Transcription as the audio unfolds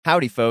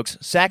Howdy, folks.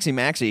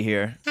 Saxymaxy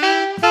here.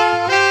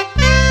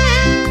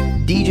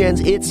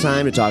 Degens, it's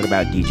time to talk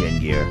about Degen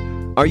gear.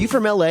 Are you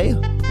from LA?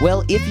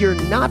 Well, if you're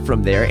not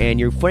from there and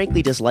you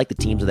frankly dislike the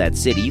teams of that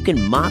city, you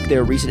can mock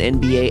their recent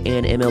NBA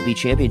and MLB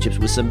championships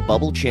with some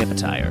Bubble Champ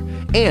attire.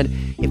 And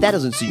if that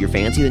doesn't suit your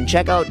fancy, then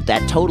check out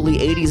that totally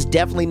 80s,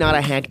 definitely not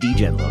a hack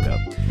Degen logo.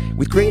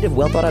 With creative,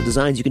 well-thought-out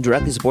designs, you can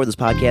directly support this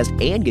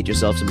podcast and get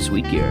yourself some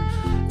sweet gear.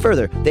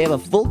 Further, they have a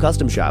full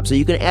custom shop, so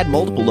you can add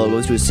multiple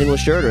logos to a single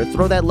shirt or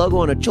throw that logo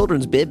on a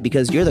children's bib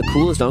because you're the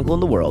coolest uncle in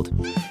the world.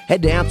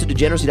 Head to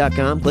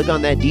AppsToDegeneracy.com, click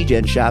on that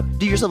Degen shop,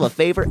 do yourself a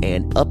favor,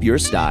 and up your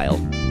style.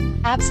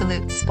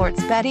 Absolute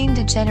sports betting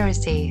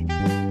degeneracy.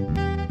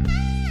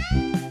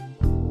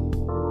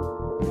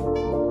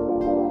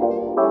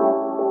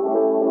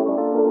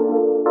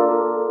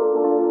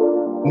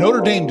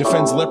 Notre Dame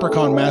defends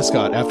leprechaun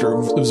mascot after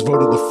it was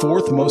voted the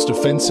fourth most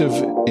offensive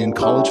in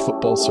college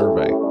football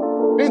survey.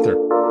 Panther,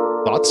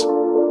 thoughts?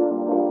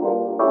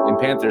 In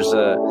Panther's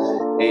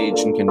age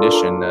and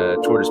condition,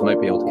 Tortoise might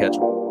be able to catch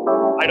him.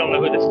 I don't know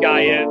who this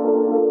guy is.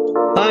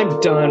 I'm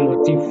done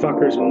with you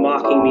fuckers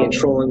mocking me and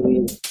trolling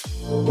me.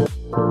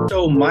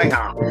 Oh,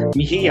 Maya,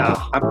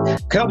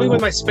 Mihia. Help me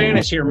with my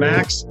Spanish here,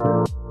 Max.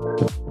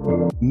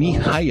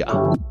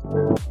 Mihaya.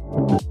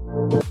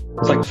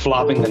 It's like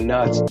flopping the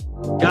nuts.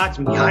 God's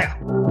Mihia.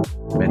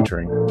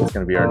 Mentoring. It's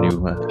going to be our new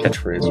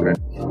catchphrase, right?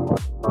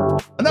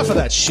 Enough of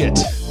that shit.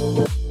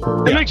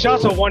 It makes you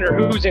also wonder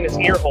who's in his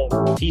ear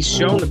hole. He's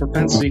shown the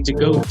propensity to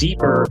go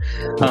deeper.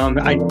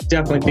 I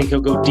definitely think he'll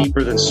go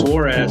deeper than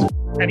Suarez.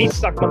 And he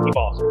sucked monkey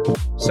balls.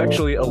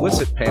 Sexually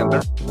illicit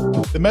Panther.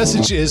 The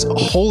message is,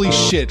 holy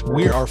shit,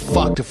 we are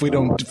fucked if we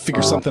don't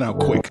figure something out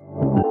quick.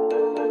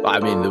 I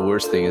mean, the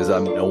worst thing is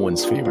I'm no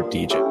one's favorite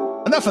DJ.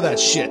 Enough of that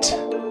shit.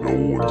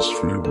 No one's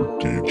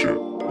favorite DJ.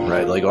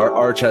 Right, like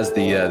Arch has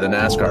the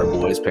NASCAR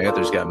boys.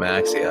 Panther's got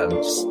Maxi. I'm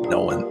just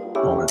no one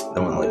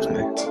likes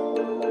me.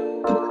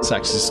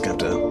 Sax is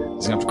gonna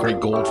have to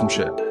create gold from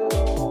shit.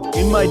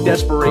 In my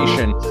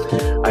desperation,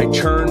 I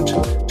turned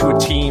to a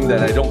team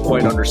that I don't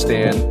quite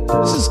understand.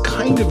 This is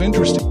kind of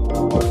interesting.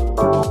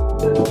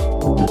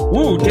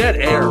 Woo, dead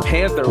air.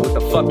 Panther with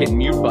the fucking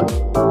mute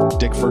button.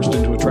 Dick first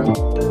into a trap.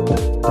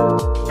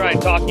 Try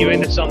and talk you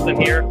into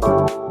something here.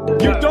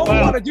 You don't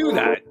want to do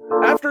that.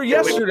 After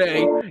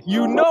yesterday,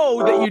 you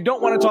know that you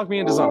don't want to talk me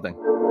into something.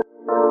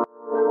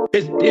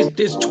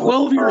 Is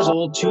 12 years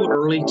old too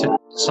early to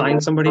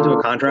sign somebody to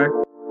a contract?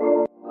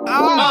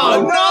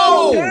 Oh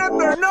no!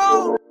 Panther,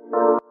 no!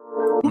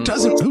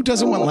 Who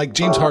doesn't want like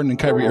James Harden and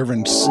Kyrie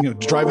Irving,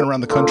 driving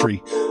around the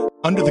country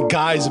under the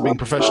guise of being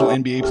professional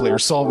NBA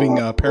players, solving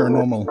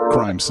paranormal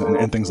crimes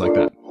and things like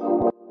that?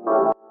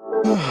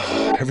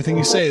 Everything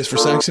you say is for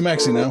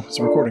Saxymaxy now. It's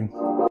a recording.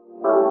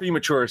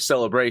 Premature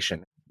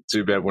celebration.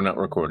 Too bad we're not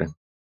recording.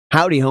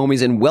 Howdy,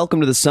 homies, and welcome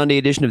to the Sunday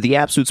edition of the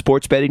Absolute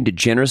Sports Betting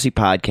Degeneracy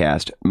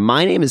podcast.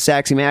 My name is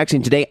Saxymaxy,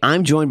 and today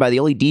I'm joined by the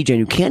only DJ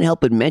who can't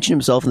help but mention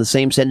himself in the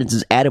same sentence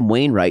as Adam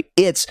Wainwright.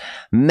 It's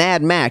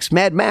Mad Max.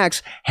 Mad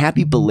Max,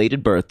 happy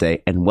belated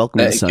birthday, and welcome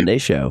to the Sunday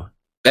show.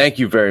 Thank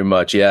you very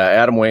much. Yeah,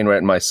 Adam Wainwright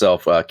and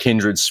myself,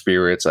 kindred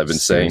spirits. I've been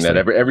saying that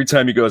every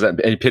time he goes out,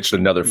 and he pitched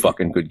another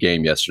fucking good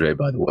game yesterday,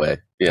 by the way.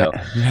 Yeah,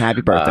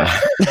 happy birthday.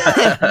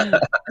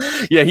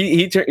 Yeah,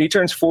 he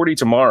turns 40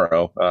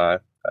 tomorrow.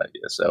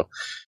 So,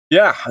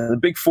 yeah, the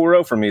big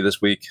 4-0 for me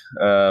this week.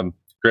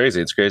 Crazy.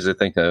 It's crazy to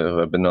think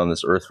I've been on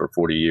this earth for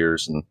 40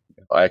 years. And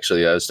I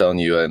was telling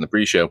you in the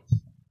pre-show,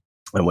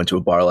 I went to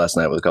a bar last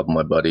night with a couple of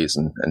my buddies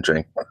and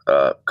drank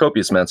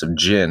copious amounts of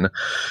gin,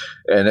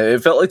 and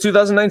it felt like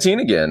 2019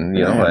 again.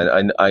 You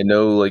know, I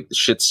know like the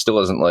shit still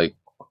isn't like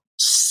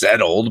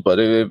settled, but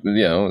it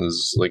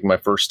was like my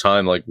first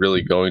time like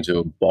really going to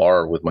a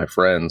bar with my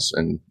friends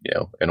and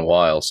in a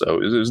while.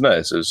 So it was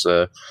nice. It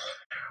was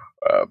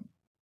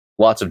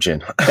lots of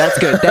gin. That's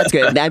good. That's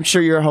good. I'm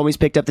sure your homies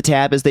picked up the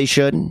tab as they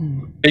should.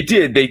 They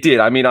did.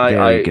 I mean,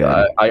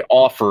 I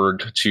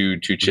offered to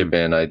chip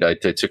in. I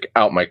took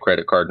out my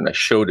credit card and I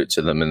showed it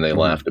to them, and they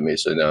laughed at me.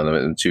 So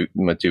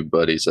my two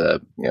buddies,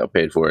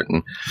 paid for it,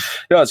 and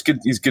it's good.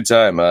 It's a good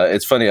time.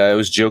 It's funny. I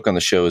always joke on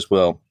the show as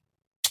well.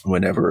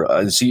 Whenever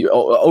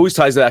always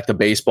ties back to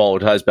baseball or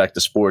ties back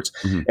to sports.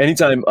 Mm-hmm.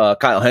 Anytime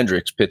Kyle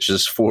Hendricks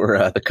pitches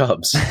for the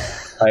Cubs,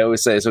 I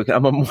always say, "So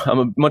I'm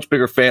a much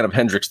bigger fan of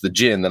Hendricks the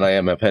gin than I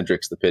am of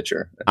Hendricks the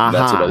pitcher."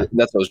 That's what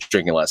I was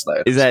drinking last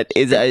night. Is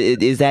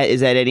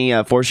that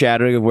any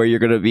foreshadowing of where you're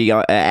going to be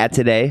at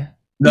today?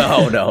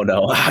 No.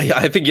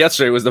 I think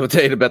yesterday was the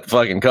day to bet the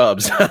fucking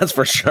Cubs. That's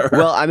for sure.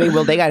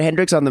 Well, they got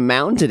Hendricks on the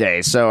mound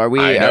today. So are we?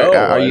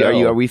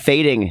 Are we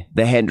fading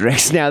the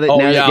Hendricks now that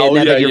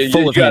you're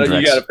full of Hendricks?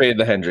 You got to fade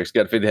the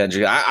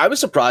Hendricks. I was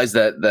surprised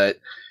that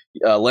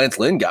Lance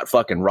Lynn got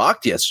fucking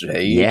rocked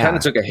yesterday. He kind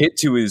of took a hit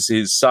to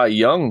his Cy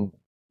Young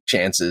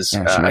chances.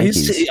 I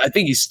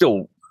think he's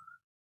still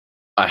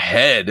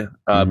ahead,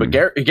 but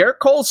Garrett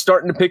Cole's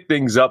starting to pick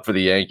things up for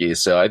the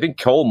Yankees, so I think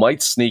Cole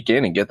might sneak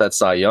in and get that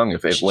Cy Young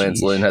if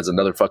Lance Lynn has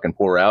another fucking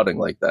poor outing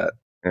like that.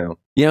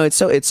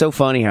 It's so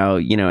funny how,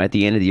 at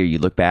the end of the year you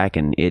look back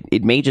and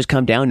it may just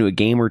come down to a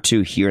game or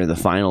two here in the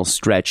final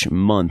stretch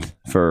month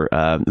for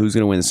who's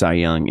going to win the Cy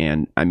Young.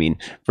 And I mean,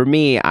 for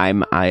me,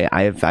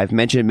 I've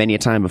mentioned it many a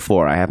time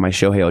before. I have my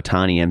Shohei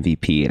Ohtani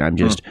MVP, and I'm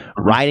just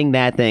riding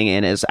that thing.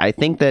 And as I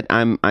think that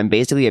I'm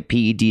basically a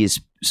PED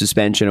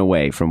suspension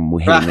away from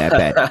hitting that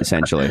bet,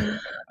 essentially.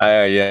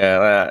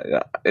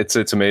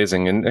 It's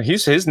amazing, and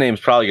his name's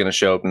probably going to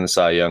show up in the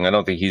Cy Young. I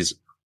don't think he's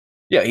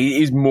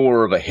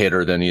more of a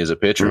hitter than he is a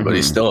pitcher, but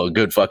he's still a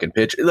good fucking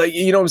pitcher. Like,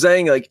 you know what I'm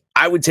saying? Like,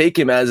 I would take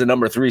him as a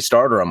number 3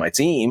 starter on my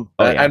team.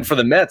 And for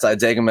the Mets, I'd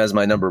take him as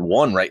my number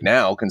 1 right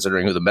now,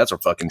 considering who the Mets are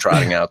fucking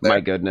trotting out there. My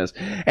goodness.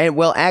 And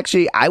well,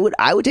 actually, I would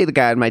take the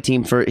guy on my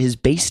team for his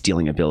base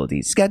stealing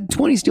abilities. He's got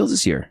 20 steals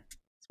this year.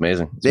 It's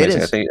amazing. It is.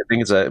 I think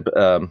it's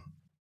a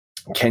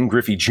Ken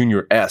Griffey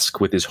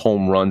Jr.-esque with his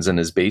home runs and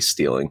his base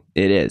stealing.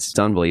 It is. It's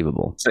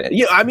unbelievable. So,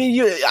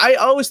 I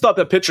always thought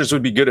that pitchers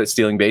would be good at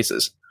stealing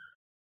bases.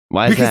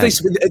 Why is that?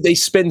 Because they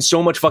spend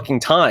so much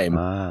fucking time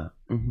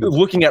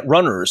looking at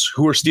runners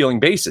who are stealing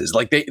bases.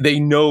 Like they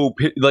know,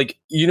 like,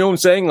 you know what I'm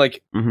saying?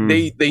 Like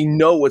they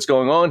know what's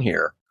going on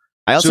here.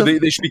 So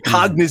they should be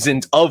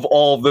cognizant of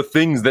all the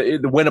things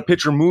that when a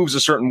pitcher moves a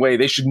certain way,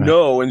 they should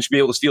know and should be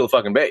able to steal a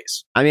fucking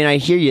base. I mean, I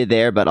hear you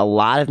there, but a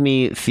lot of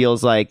me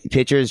feels like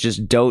pitchers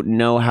just don't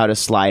know how to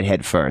slide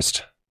head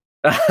first.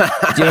 Do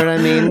you know what I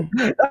mean?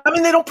 I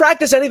mean, they don't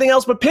practice anything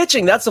else but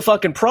pitching. That's the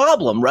fucking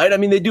problem, right? I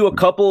mean, they do a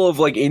couple of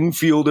like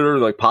infielder,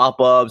 like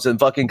pop-ups and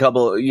fucking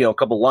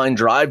couple line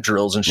drive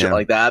drills and shit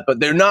like that.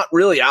 But they're not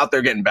really out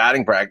there getting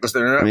batting practice.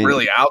 They're not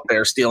really out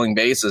there stealing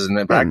bases and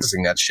then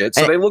practicing that shit.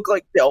 So they look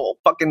like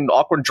fucking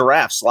awkward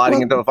giraffes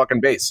sliding into the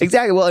fucking base.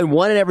 Exactly. Well, and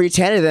 1 in every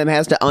 10 of them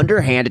has to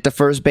underhand it to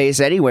first base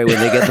anyway when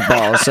they get the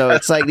ball. So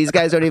it's like these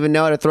guys don't even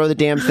know how to throw the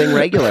damn thing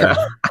regular.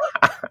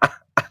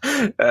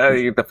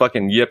 You get the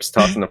fucking yips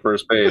tossing the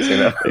first base,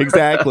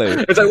 Exactly.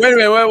 It's like, wait a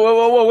minute,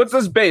 whoa, what's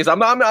this base?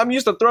 I'm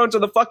used to throwing to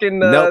the fucking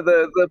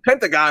the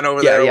pentagon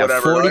over there or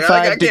whatever.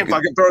 I can't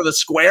fucking throw the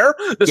square,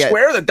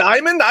 the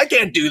diamond. I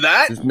can't do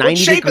that. What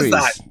shape is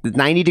that?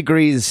 90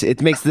 degrees.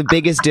 It makes the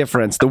biggest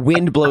difference. The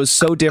wind blows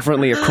so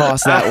differently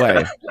across that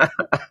way.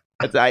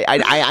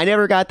 I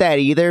never got that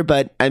either,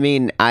 but I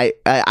mean,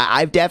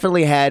 I've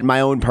definitely had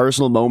my own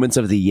personal moments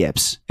of the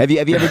yips. Have you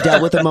ever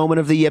dealt with a moment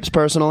of the yips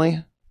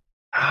personally?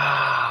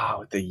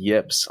 With the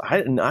yips,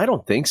 I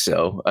don't think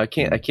so. I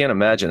can't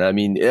imagine. I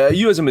mean,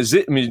 you as a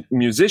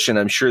musician,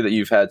 I'm sure that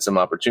you've had some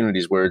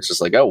opportunities where it's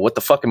just like, oh, what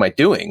the fuck am I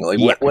doing? Like,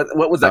 what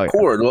was that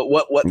chord? What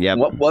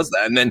was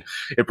that? And then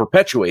it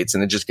perpetuates,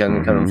 and it just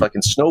kind of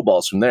fucking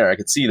snowballs from there. I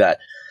could see that.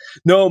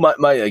 No,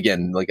 my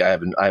again, like I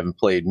haven't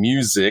played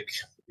music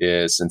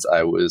since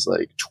I was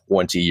like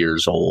 20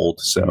 years old,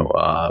 so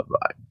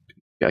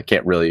I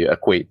can't really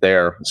equate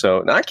there. So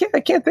no, I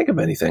can't think of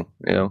anything,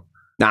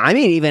 No, I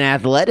mean, even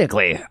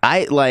athletically,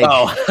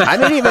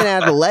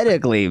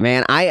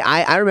 man.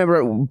 I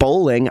remember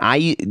bowling.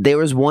 There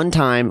was one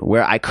time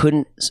where I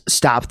couldn't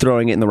stop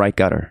throwing it in the right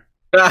gutter.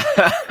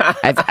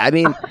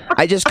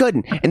 I just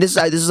couldn't. And this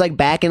is like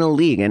back in a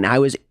league, and I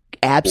was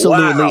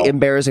absolutely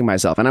embarrassing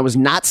myself. And I was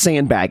not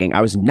sandbagging.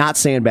 I was not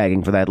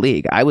sandbagging for that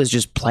league. I was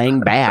just playing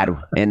bad.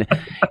 And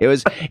it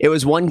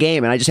was one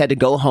game, and I just had to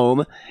go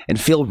home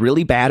and feel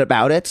really bad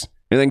about it.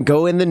 And then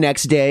go in the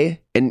next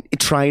day and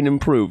try and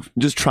improve.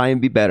 Just try and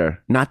be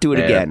better. Not do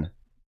it again.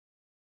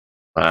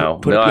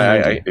 Wow.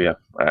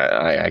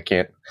 I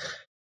can't.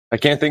 I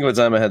can't think of a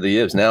time I had the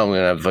yips. Now I'm going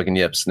to have fucking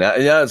yips. Now,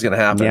 it's going to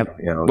happen. Yep.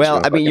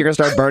 Well, I mean, you're going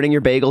to start burning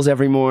your bagels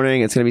every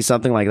morning. It's going to be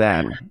something like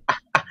that.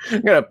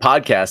 I'm going to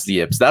podcast the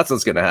yips. That's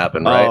what's going to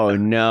happen, right? Oh,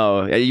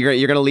 no.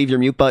 You're going to leave your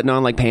mute button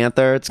on like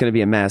Panther. It's going to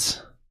be a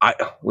mess.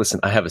 Listen,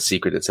 I have a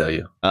secret to tell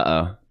you.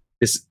 Uh-oh.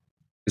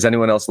 Is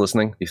anyone else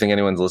listening? Do you think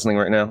anyone's listening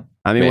right now?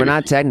 I mean, Maybe. We're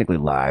not technically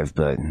live,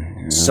 but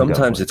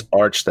sometimes it's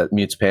Arch that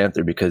mutes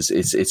Panther because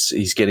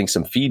he's getting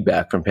some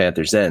feedback from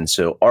Panther's end.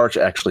 So Arch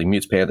actually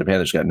mutes Panther.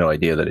 Panther's got no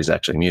idea that he's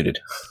actually muted.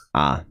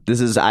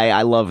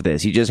 I love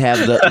this. You just have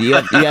you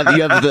have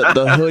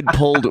the hood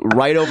pulled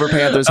right over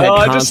Panther's head.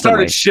 I just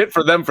started shit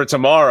for them for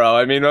tomorrow.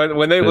 I mean,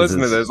 when they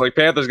listen to this, like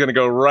Panther's going to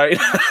go right.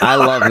 I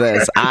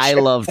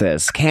love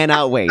this.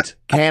 Cannot wait.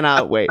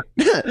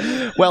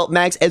 Well,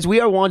 Max, as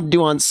we are wont to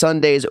do on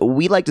Sundays,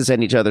 we like to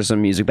send each other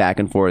some music back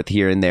and forth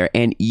here and there.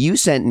 And you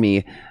sent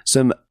me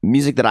some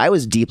music that I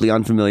was deeply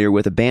unfamiliar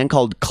with, a band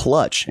called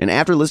Clutch. And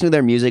after listening to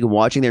their music and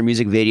watching their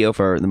music video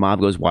for The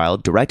Mob Goes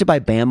Wild, directed by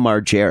Bam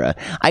Margera,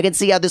 I can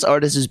see how this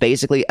artist is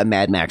basically a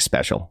Mad Max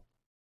special.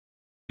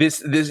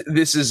 This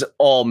is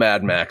all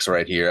Mad Max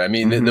right here. I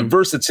mean, the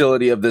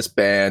versatility of this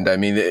band. I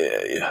mean,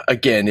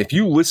 again, if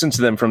you listen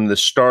to them from the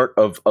start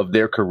of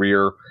their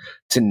career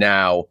to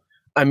now,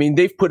 I mean,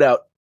 they've put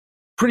out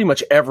pretty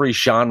much every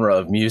genre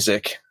of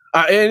music.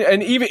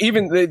 And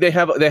even they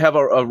have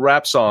a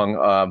rap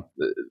song,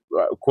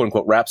 quote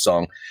unquote rap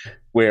song,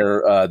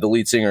 where the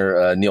lead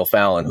singer Neil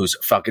Fallon, who's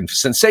a fucking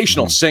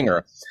sensational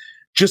singer,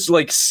 just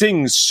like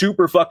sings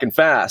super fucking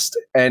fast,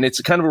 and it's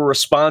kind of a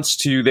response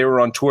to they were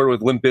on tour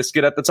with Limp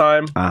Bizkit at the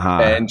time,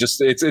 and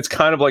just it's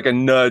kind of like a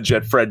nudge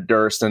at Fred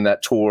Durst and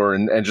that tour,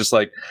 and just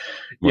like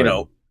you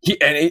know.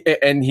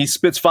 He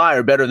spits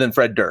fire better than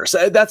Fred Durst.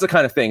 That's the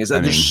kind of thing, is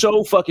that they're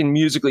so fucking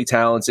musically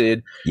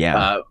talented,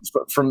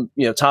 from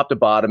top to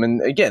bottom. And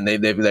again, they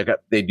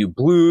do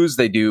blues,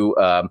 they do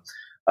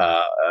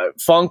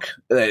funk.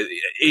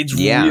 It's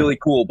really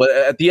cool. But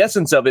at the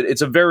essence of it,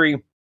 it's a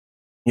very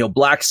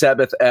Black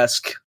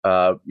Sabbath-esque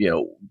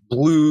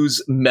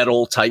blues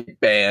metal type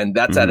band.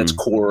 That's at its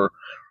core.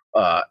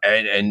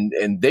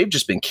 And they've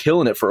just been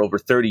killing it for over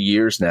 30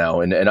 years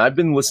now. And I've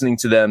been listening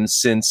to them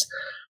since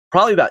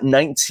probably about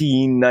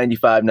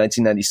 1995,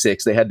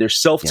 1996. They had their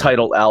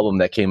self-titled album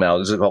that came out.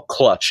 It's called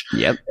Clutch.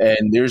 Yep.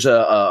 And there's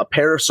a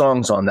pair of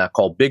songs on that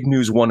called Big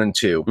News 1 and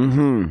 2.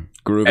 Mm-hmm.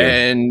 Groovy.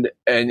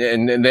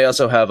 And they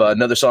also have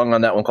another song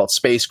on that one called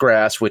Space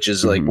Grass, which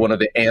is like one of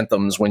the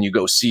anthems when you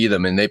go see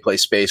them and they play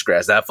Space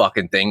Grass. That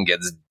fucking thing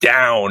gets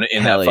down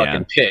in that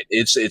fucking pit.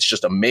 It's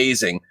just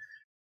amazing.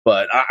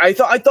 But I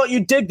thought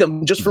you'd dig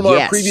them just from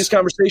our previous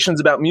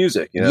conversations about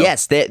music.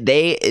 Yes,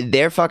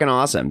 they're fucking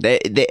awesome.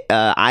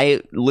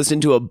 I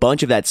listened to a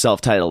bunch of that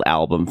self-titled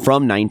album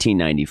from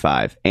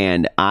 1995,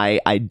 and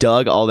I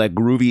dug all that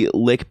groovy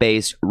lick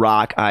bass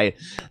rock.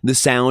 The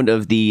sound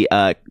of the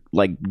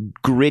like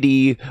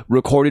gritty,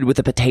 recorded with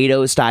a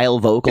potato style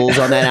vocals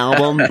on that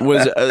album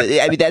was.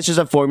 That's just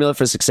a formula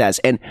for success.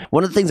 And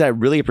one of the things I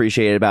really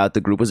appreciated about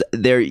the group was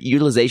their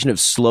utilization of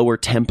slower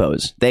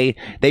tempos. They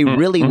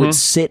really would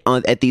sit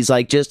at these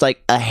just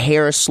like a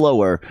hair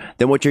slower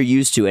than what you're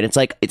used to, and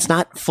it's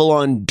not full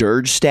on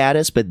dirge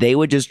status, but they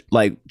would just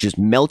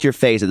melt your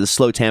face at the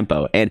slow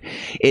tempo, and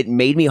it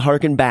made me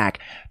harken back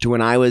to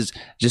when I was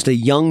just a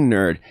young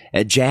nerd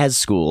at jazz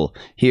school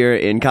here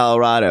in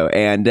Colorado,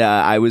 and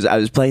I was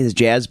playing this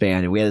jazz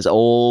band, and we had this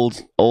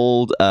old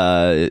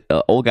guy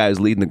who's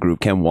leading the group,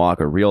 Ken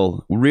Walker,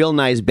 real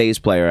nice bass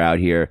player out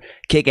here,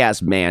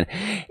 kick-ass man,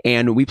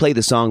 and we played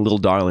the song Little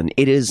Darlin'.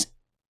 It is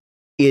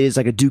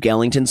like a Duke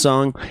Ellington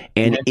song,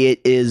 and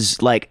it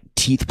is like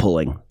teeth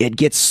pulling. It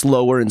gets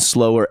slower and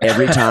slower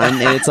every time,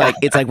 and it's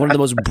like one of the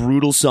most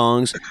brutal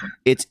songs.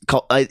 It's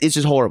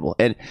just horrible.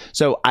 And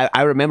so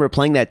I remember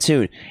playing that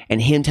tune and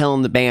him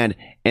telling the band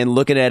and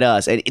looking at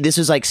us, and this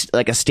is like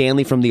a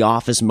Stanley from The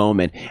Office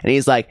moment, and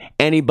he's like,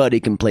 anybody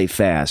can play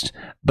fast,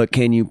 but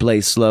can you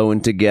play slow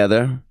and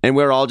together? And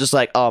we're all just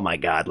like, oh my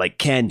god, like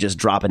Ken just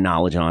dropping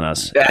knowledge on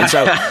us.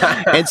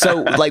 And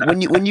so like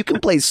when you can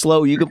play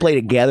slow, you can play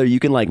together, you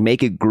can like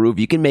make it groove,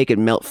 you can make it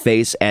melt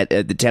face at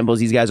the tempos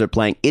these guys are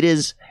playing. It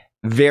is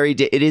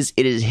it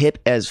is hip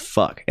as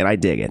fuck, and I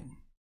dig it.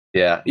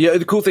 Yeah.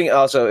 The cool thing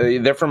also,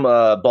 they're from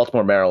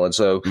Baltimore, Maryland,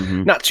 so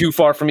not too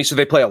far from me. So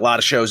they play a lot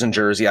of shows in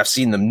Jersey. I've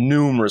seen them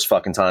numerous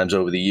fucking times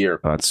over the year.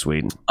 Oh, that's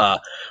sweet.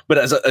 But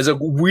as a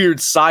weird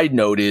side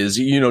note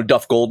is,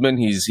 Duff Goldman.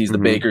 He's the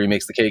baker. He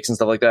makes the cakes and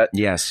stuff like that.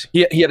 Yes.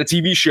 He had a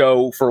TV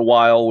show for a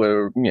while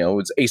where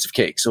it's Ace of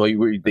Cakes. So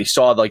they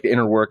saw like the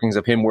inner workings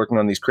of him working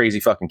on these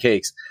crazy fucking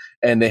cakes.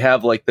 And they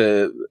have like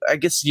the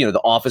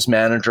office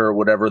manager or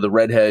whatever, the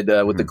redhead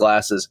with the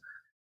glasses.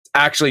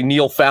 Actually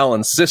Neil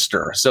Fallon's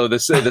sister, so the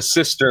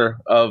sister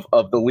of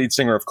the lead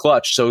singer of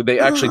Clutch. So they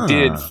actually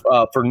did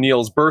for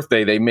Neil's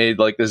birthday, they made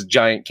like this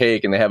giant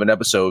cake, and they have an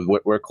episode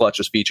where Clutch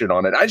is featured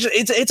on it.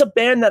 It's a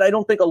band that I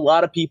don't think a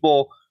lot of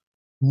people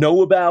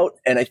know about,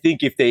 and I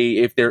think if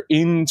they're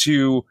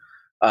into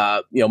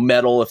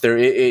metal, if they're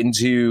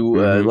into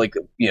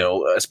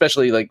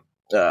especially like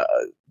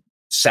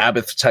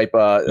Sabbath type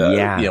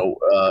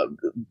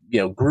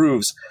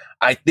grooves,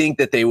 I think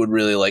that they would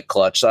really like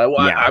Clutch. So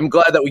I'm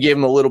glad that we gave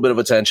them a little bit of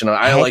attention.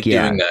 I like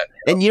doing that.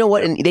 And you know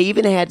what? And they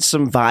even had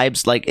some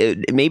vibes, like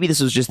maybe this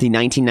was just the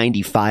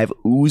 1995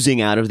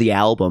 oozing out of the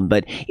album,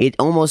 but it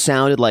almost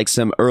sounded like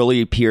some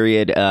early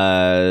period,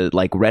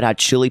 like Red Hot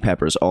Chili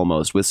Peppers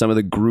almost, with some of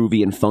the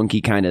groovy and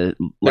funky kind of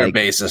like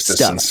their bassist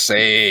stuff. Is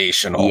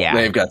sensational. Yeah.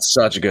 They've got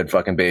such a good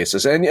fucking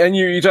bassist. And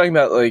you're talking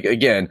about like,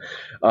 again,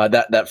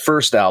 that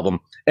first album.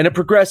 And it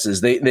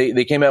progresses.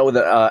 They came out with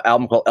an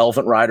album called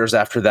Elephant Riders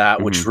after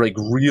that, which like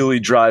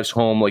really drives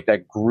home like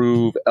that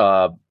groove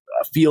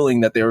feeling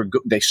that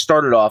they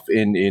started off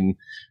in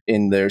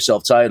their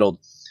self-titled.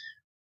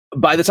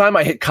 By the time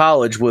I hit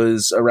college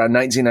was around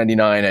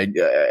 1999.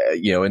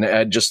 And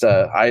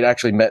I'd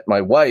actually met my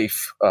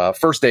wife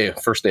first day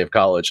of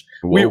college.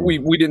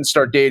 We didn't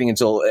start dating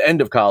until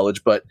end of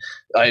college, but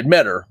I had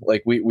met her.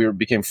 Like we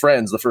became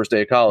friends the first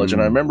day of college,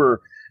 and I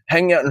remember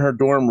hanging out in her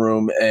dorm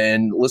room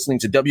and listening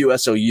to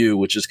WSOU,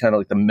 which is kind of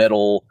like the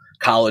metal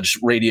college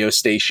radio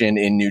station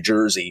in New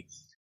Jersey.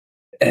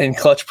 And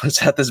Clutch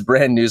puts out this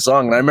brand new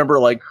song. And I remember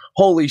like,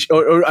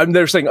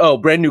 they're saying, oh,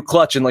 brand new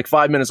Clutch in like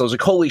 5 minutes. I was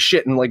like, holy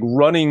shit. And like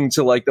running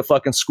to like the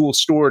fucking school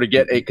store to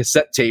get a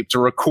cassette tape to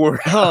record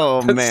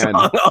song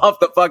off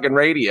the fucking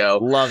radio.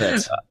 Love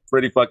it.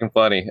 Pretty fucking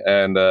funny.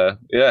 And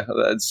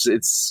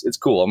it's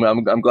cool.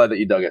 I'm glad that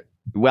you dug it.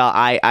 Well,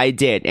 I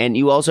did, and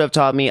you also have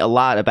taught me a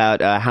lot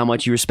about how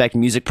much you respect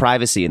music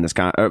privacy in this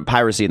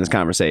piracy in this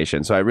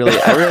conversation. So I really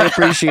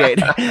appreciate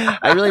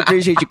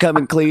you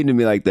coming clean to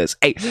me like this.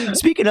 Hey,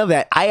 speaking of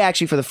that, I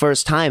actually for the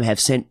first time have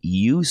sent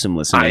you some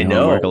listening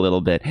homework a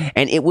little bit,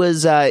 and it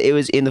was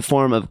in the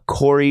form of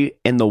Corey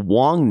and the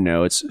Wong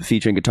Notes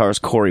featuring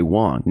guitarist Corey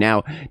Wong.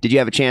 Now, did you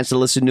have a chance to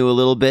listen to a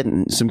little bit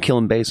and some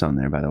killing bass on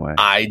there? By the way,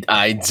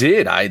 I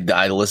did.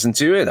 I listened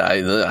to it.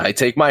 I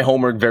take my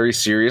homework very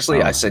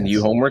seriously. I send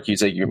you homework. You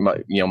take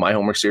my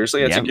homework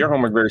seriously. I take your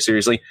homework very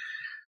seriously.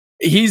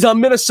 He's a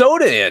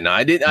Minnesotan.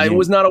 I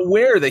was not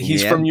aware that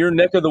he's from your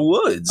neck of the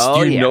woods.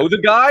 Do you know the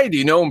guy? Do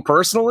you know him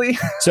personally?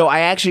 So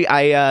he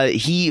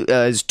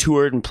has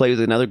toured and played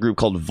with another group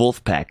called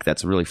Wolfpack.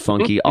 That's a really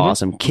funky,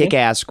 awesome,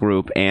 kick-ass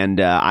group.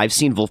 And I've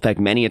seen Wolfpack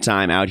many a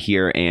time out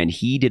here. And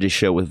he did a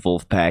show with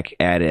Wolfpack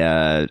at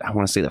I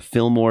want to say the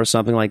Fillmore or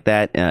something like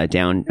that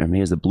down. I mean,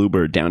 it was the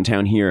Bluebird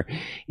downtown here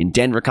in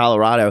Denver,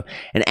 Colorado.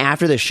 And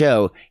after the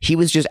show, he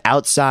was just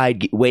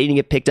outside waiting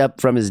to get picked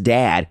up from his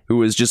dad, who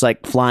was just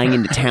like flying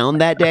into town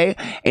that day,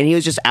 and he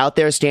was just out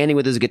there standing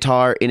with his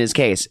guitar in his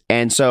case.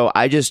 And so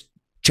I just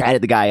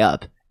chatted the guy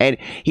up, and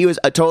he was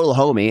a total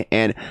homie.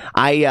 And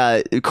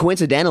I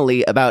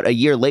coincidentally, about a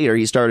year later,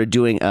 he started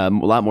doing a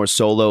lot more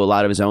solo, a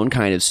lot of his own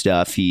kind of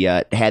stuff. He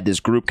had this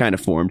group kind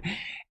of formed.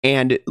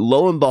 And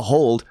lo and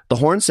behold, the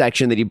horn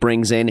section that he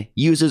brings in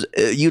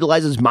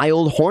utilizes my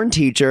old horn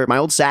teacher, my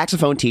old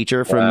saxophone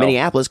teacher from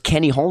Minneapolis,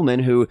 Kenny Holman,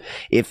 who,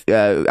 if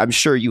I'm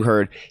sure you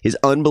heard his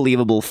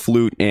unbelievable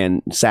flute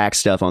and sax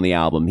stuff on the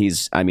album.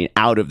 He's,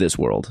 out of this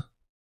world.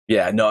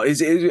 Yeah, no,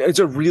 it's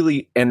a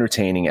really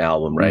entertaining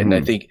album, right? And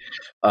I think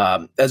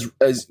as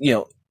you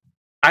know,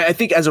 I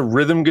think as a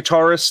rhythm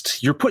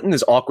guitarist, you're put in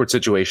this awkward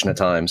situation at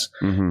times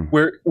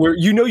where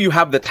you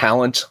have the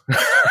talent.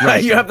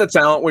 Right. You have the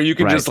talent where you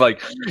can just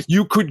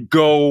you could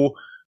go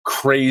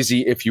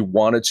crazy if you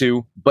wanted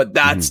to, but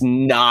that's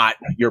not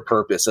your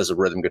purpose as a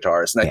rhythm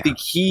guitarist. And I think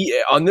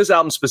on this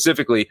album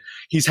specifically,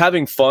 he's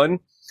having fun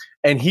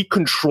and he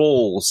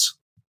controls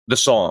the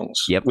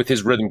songs with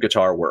his rhythm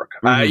guitar work.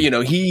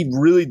 He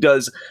really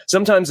does.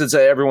 Sometimes it's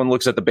everyone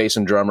looks at the bass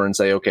and drummer and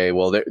say, okay,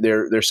 well,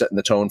 they're setting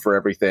the tone for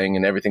everything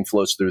and everything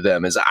flows through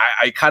them.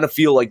 I kind of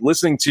feel like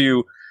listening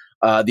to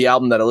the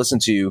album that I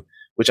listened to,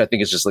 which I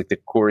think is just like the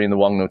Corey and the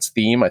Wong Notes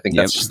theme. I think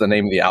that's just the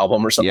name of the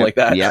album or something like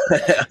that.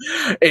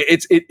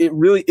 It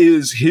really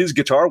is his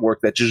guitar work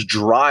that just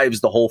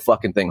drives the whole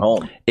fucking thing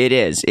home. It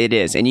is.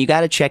 And you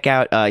got to check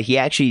out, he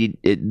actually,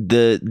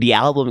 the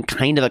album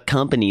kind of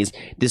accompanies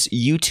this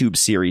YouTube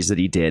series that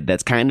he did.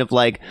 That's kind of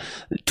like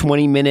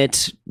 20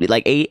 minutes,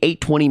 like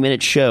eight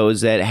 20-minute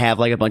shows that have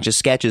like a bunch of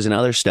sketches and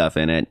other stuff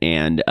in it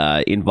and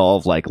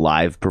involve like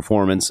live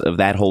performance of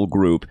that whole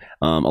group.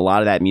 A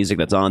lot of that music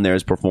that's on there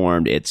is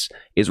performed. It's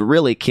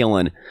really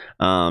killing,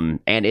 and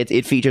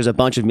it features a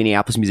bunch of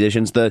Minneapolis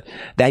musicians.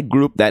 That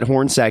group, that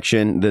horn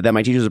section that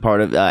my teacher's a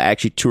part of,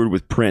 actually toured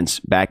with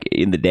Prince back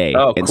in the day.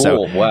 Oh, and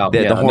cool! So wow, the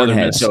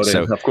Hornheads,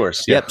 so of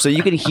course, yep. So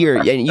you can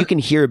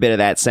hear a bit of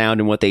that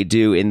sound and what they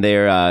do in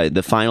their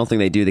the final thing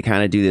they do. They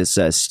kind of do this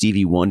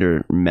Stevie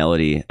Wonder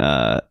medley,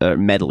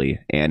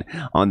 and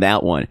on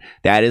that one,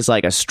 that is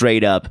like a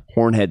straight up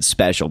Hornhead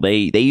special.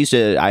 They used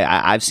to.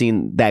 I've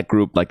seen that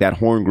group, like that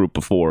horn group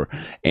before,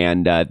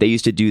 and they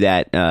used to do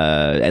that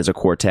as a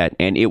quartet,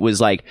 and it was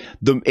like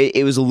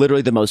it was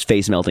literally the most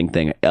face melting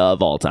thing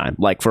of all time,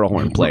 like for a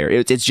horn player.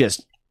 It's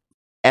just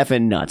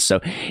effing nuts.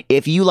 So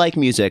if you like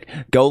music,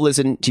 go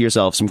listen to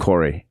yourself some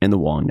Corey and the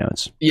Wong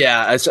Notes.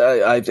 Yeah,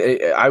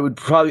 I would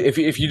probably,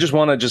 if you just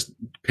want to just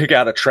pick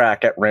out a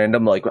track at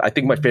random, like I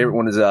think my favorite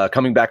one is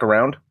Coming Back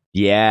Around.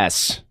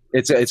 Yes.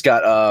 It's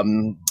got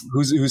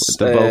who's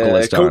the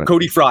vocalist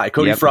Cody Fry.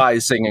 Cody Fry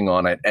is singing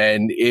on it,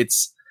 and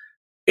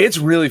it's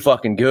really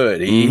fucking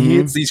good. He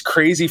hits these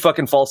crazy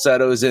fucking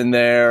falsettos in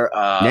there.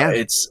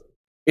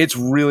 It's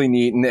really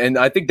neat, and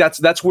I think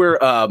that's where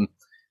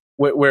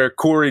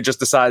Corey just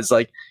decides,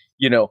 like,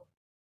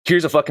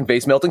 here's a fucking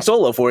face melting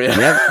solo for you.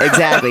 Yep,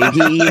 exactly.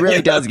 He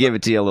really does give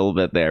it to you a little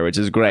bit there, which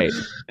is great.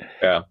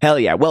 Yeah. Hell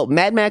yeah. Well,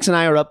 Mad Max and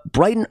I are up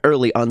bright and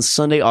early on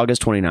Sunday,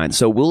 August 29th,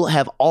 so we'll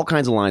have all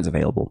kinds of lines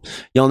available.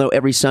 Y'all know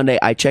every Sunday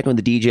I check on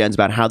the DJs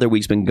about how their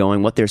week's been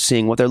going, what they're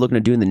seeing, what they're looking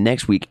to do in the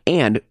next week,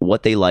 and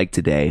what they like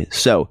today.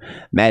 So,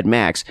 Mad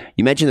Max,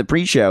 you mentioned the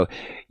pre-show.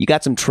 You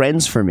got some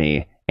trends for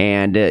me.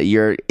 And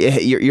you're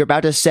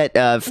about to set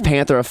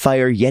Panther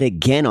afire yet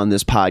again on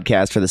this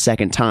podcast for the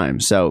second time.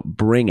 So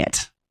bring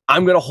it.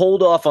 I'm going to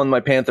hold off on my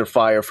Panther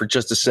Fire for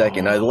just a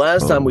second.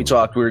 Last time we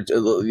talked,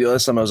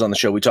 last time I was on the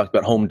show, we talked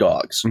about home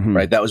dogs,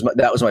 right? That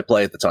was my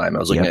play at the time. I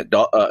was looking at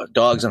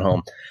dogs at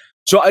home.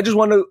 So I just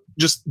want to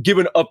give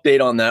an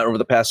update on that over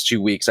the past 2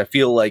 weeks. I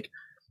feel like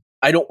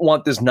I don't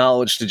want this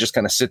knowledge to just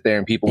kind of sit there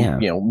and people,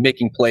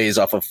 making plays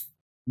off of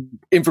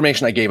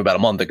information I gave about a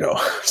month ago.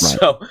 Right.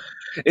 So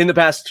in the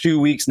past 2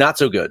 weeks, not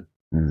so good.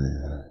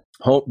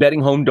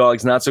 Betting home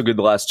dogs, not so good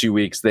the last 2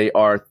 weeks. They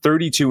are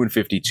 32 and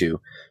 52.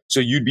 So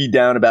you'd be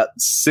down about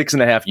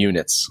 6.5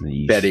 units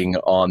betting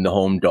on the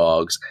home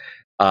dogs.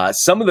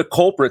 Some of the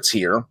culprits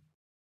here: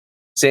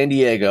 San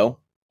Diego,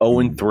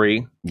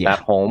 0-3 Yeah. at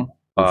home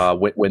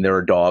when they're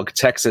a dog.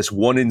 Texas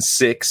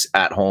 1-6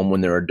 at home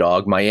when they're a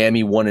dog.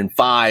 Miami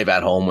 1-5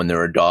 at home when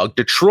they're a dog.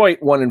 Detroit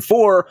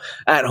 1-4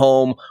 at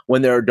home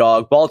when they're a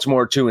dog.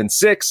 Baltimore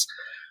 2-6.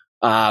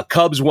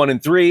 Cubs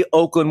 1-3,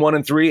 Oakland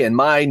 1-3, and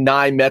my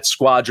Nye Mets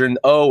squadron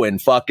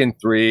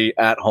 0-3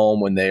 at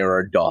home when they are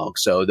a dog.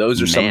 So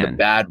those are some of the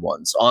bad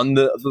ones. On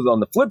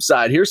the flip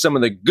side, here's some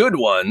of the good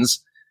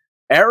ones.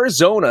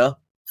 Arizona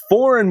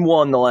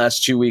 4-1 the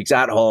last 2 weeks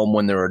at home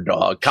when they're a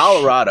dog.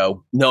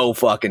 Colorado, come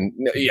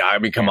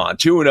on,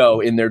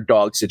 2-0 in their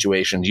dog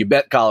situations. You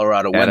bet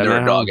Colorado when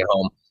they're a dog at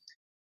home.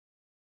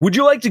 Would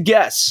you like to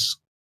guess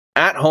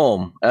at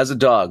home as a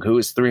dog who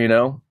is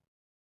 3-0?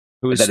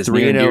 Who is that is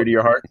near and dear to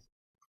your heart?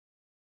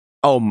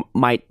 Oh,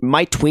 my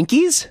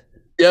Twinkies?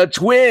 Yeah,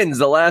 Twins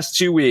the last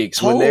 2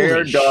 weeks when they're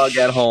a dog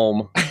at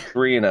home,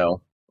 3-0.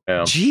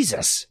 Yeah.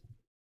 Jesus.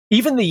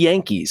 Even the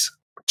Yankees,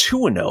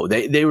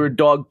 2-0. They were a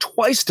dog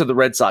twice to the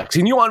Red Sox.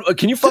 Can you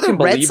fucking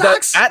believe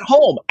that? At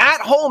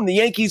home, the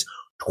Yankees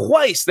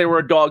twice they were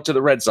a dog to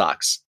the Red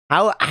Sox.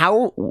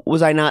 How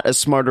was I not a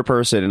smarter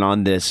person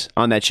on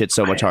that shit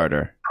so much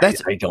harder? I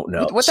don't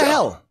know. What the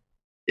hell?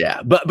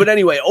 Yeah, but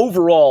anyway,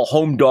 overall,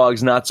 home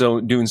dogs not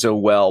doing so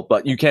well.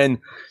 But you can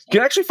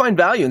actually find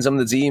value in some of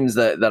the teams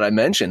that I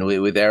mentioned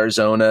with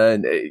Arizona,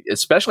 and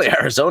especially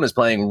Arizona's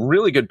playing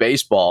really good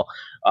baseball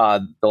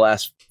the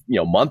last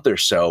month or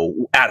so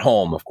at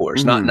home, of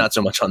course, not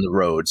so much on the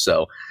road.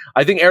 So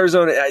I think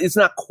Arizona, it's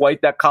not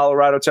quite that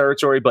Colorado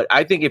territory, but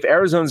I think if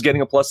Arizona's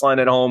getting a plus line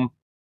at home,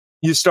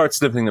 you start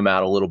sniffing them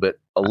out a little bit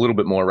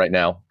more right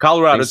now.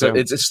 Colorado,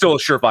 it's still a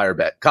surefire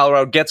bet.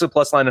 Colorado gets a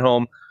plus line at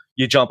home.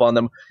 You jump on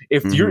them.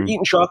 If you're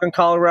eating chalk in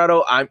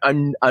Colorado,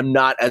 I'm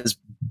not as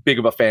big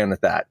of a fan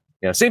of that.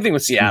 Same thing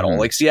with Seattle.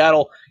 Like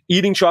Seattle,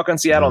 eating chalk on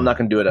Seattle, I'm not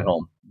going to do it at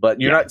home. But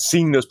you're not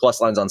seeing those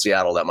plus lines on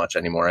Seattle that much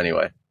anymore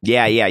anyway.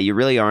 Yeah, you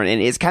really aren't. And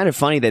it's kind of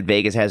funny that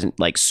Vegas hasn't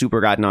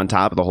super gotten on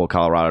top of the whole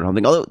Colorado home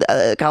thing. Although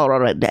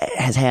Colorado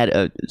has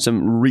had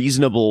some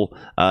reasonable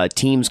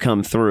teams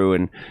come through.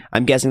 And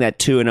I'm guessing that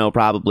 2-0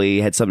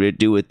 probably had something to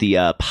do with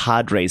the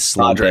Padres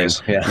slumping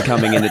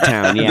coming into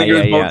town.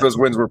 Both those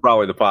wins were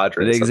probably the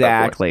Padres.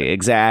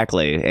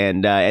 Exactly.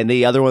 And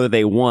the other one that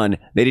they won,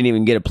 they didn't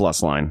even get a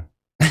plus line.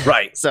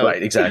 Right,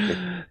 exactly.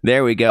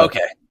 There we go. Okay.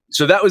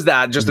 So that was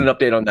that. Just an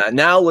update on that.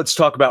 Now let's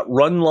talk about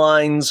run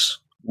lines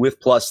with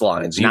plus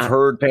lines. You've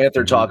heard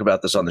Panther talk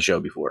about this on the show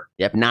before.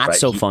 Yep,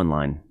 so fun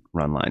line.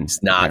 Run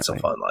lines. Not so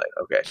fun line.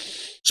 Okay.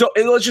 So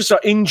let's just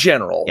start in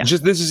general. Yeah.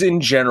 This is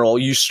in general.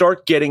 You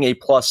start getting a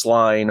plus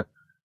line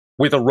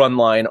with a run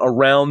line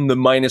around the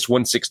minus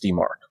 160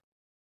 mark.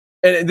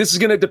 And this is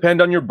going to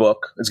depend on your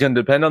book. It's going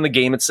to depend on the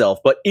game itself.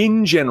 But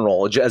in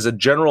general, as a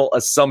general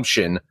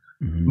assumption,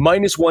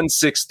 minus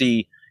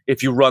 160,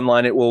 if you run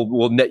line, it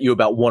will net you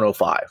about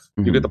 105.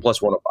 You get the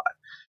plus 105.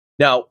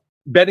 Now,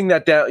 betting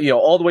that down,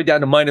 all the way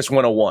down to minus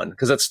 101,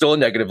 because that's still a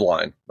negative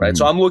line, right?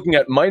 So I'm looking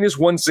at minus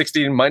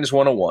 160 and minus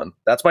 101.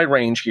 That's my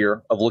range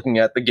here of looking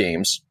at the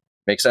games.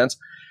 Make sense?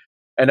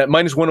 And at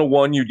minus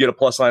 101, you'd get a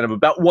plus line of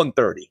about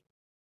 130.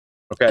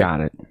 Okay.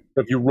 Got it.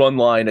 So if you run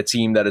line a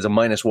team that is a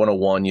minus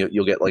 101,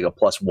 you'll get like a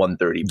plus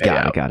 130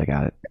 payout. Got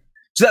it.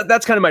 So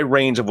that's kind of my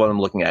range of what I'm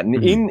looking at. And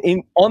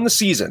in on the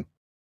season,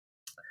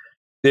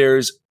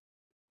 there's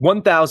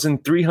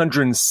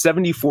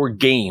 1,374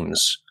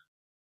 games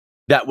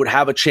that would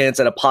have a chance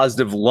at a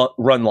positive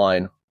run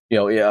line,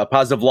 a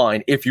positive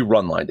line if you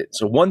run lined it.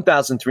 So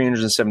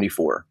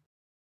 1,374.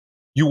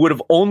 You would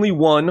have only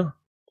won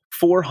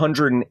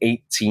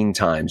 418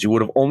 times. You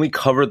would have only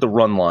covered the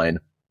run line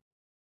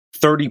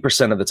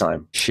 30% of the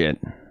time. Shit.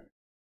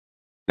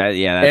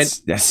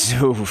 That's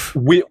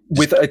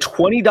with a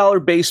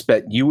 $20 base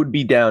bet, you would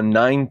be down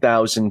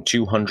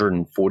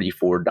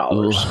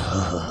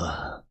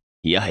 $9,244.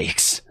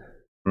 Yikes.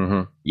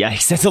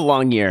 Yikes. That's a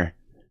long year.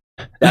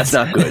 That's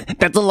not good.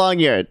 That's a long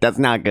year. That's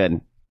not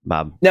good,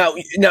 Bob. Now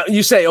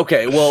you say,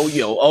 okay, well,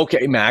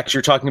 okay, Max,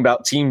 you're talking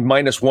about team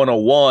minus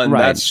 101.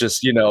 Right. That's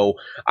just, no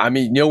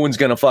one's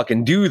going to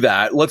fucking do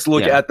that. Let's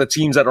look at the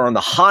teams that are on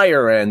the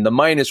higher end, the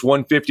minus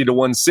 150 to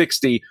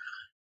 160.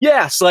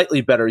 Yeah,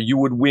 slightly better. You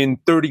would win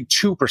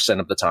 32%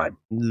 of the time.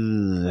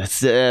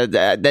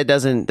 That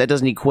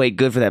doesn't equate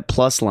good for that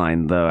plus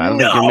line, though. I don't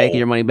think you're making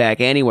your money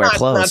back anywhere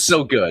close. Not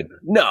so good.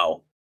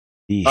 No.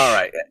 Eesh. All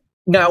right.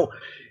 Now,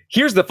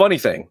 here's the funny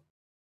thing.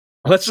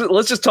 Let's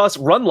just toss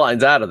run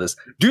lines out of this.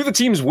 Do the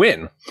teams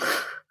win?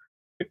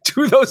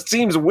 Do those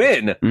teams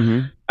win?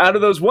 Out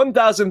of those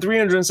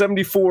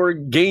 1,374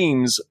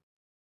 games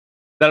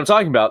that I'm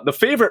talking about, the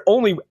favorite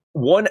only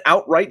won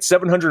outright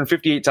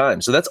 758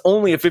 times. So that's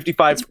only a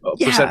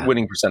 55%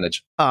 winning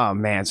percentage. Oh,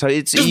 man. So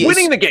it's just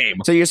winning the game.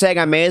 So you're saying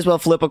I may as well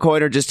flip a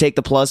coin or just take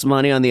the plus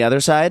money on the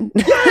other side?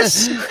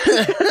 Yes.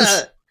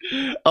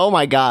 Oh,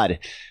 my God.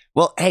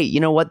 Well, hey, you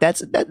know what?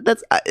 That's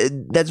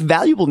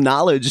valuable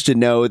knowledge to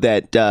know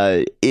that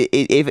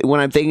if when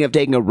I'm thinking of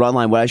taking a run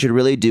line, what I should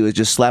really do is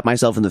just slap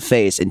myself in the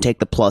face and take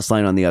the plus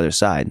line on the other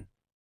side.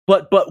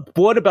 But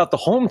what about the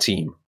home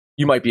team?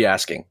 You might be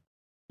asking.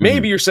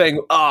 Maybe you're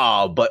saying,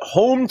 but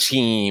home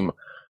team,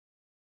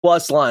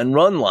 plus line,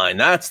 run line.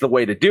 That's the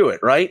way to do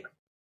it, right?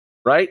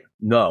 Right?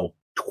 No.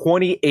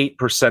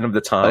 28% of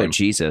the time, Oh,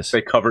 Jesus.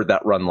 they covered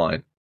that run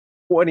line.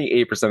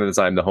 28% of the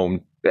time, the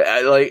home,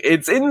 like,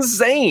 it's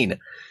insane.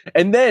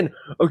 And then,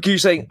 okay, you're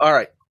saying, all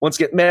right, let's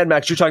get Mad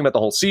Max. You're talking about the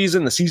whole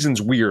season. The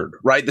season's weird,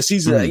 right? The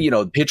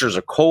season, pitchers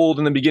are cold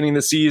in the beginning of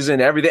the season.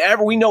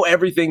 We know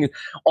everything.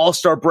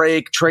 All-Star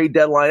break, trade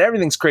deadline,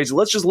 everything's crazy.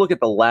 Let's just look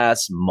at the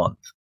last month.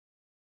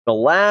 The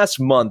last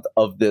month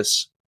of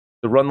this,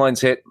 the run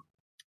lines hit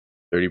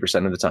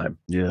 30% of the time.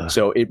 Yeah.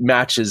 So it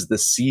matches the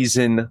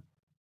season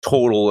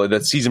total,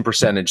 the season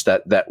percentage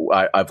that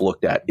I've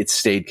looked at. It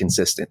stayed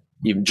consistent,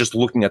 even just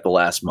looking at the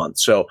last month.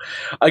 So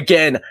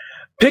again,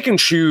 pick and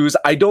choose.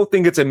 I don't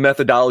think it's a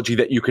methodology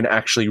that you can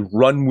actually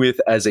run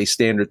with as a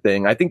standard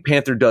thing. I think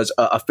Panther does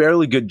a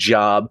fairly good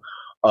job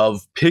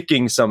of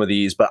picking some of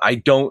these, but I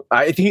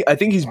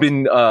think he's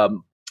been, I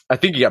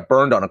think he got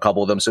burned on a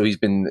couple of them. So he's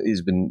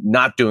been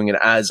not doing it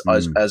as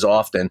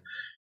often.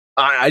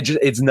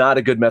 It's not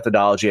a good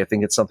methodology. I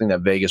think it's something that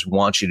Vegas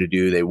wants you to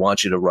do. They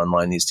want you to run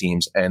line these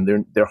teams,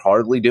 and they're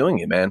hardly doing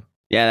it, man.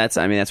 Yeah,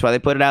 that's why they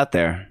put it out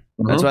there.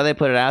 That's why they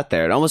put it out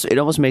there. It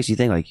almost makes you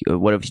think, like,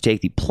 what if you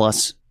take the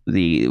plus,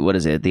 the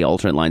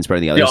alternate line spread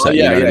on the other side?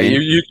 Yeah, you know what I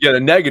mean? You get a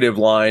negative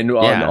line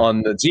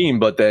on the team,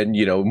 but then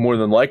more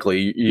than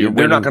likely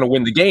they're not going to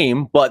win the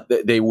game, but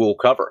they will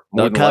cover.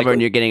 They'll cover, and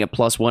you're getting a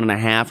plus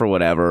 1.5 or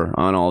whatever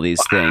on all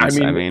these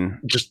things. I mean,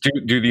 just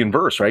do the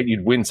inverse, right?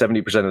 You'd win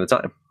 70% of the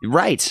time.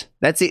 Right.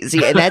 That's it.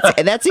 See, and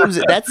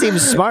that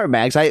seems smart,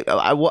 Max. I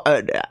don't want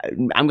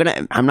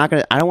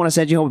to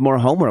send you home with more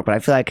homework, but I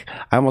feel like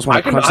I almost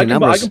want to crunch the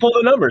numbers. I can pull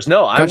the numbers.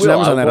 No, I will. Crunch the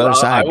numbers on that other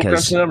side. I will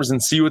crunch the numbers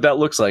and see what that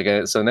looks like.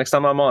 So next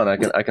time I'm on, I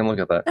can look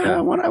at that. Yeah.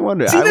 I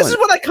wonder. See, this is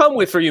what I come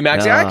with for you,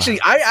 Max.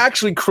 I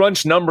actually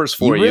crunch numbers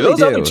for you. Really Those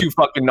do. other two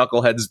fucking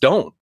knuckleheads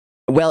don't.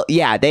 Well,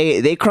 yeah,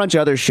 they crunch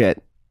other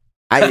shit.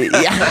 They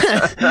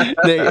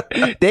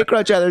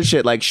crunch other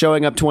shit, like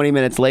showing up 20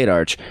 minutes late,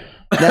 Arch.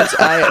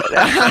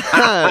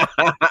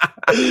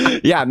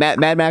 Yeah,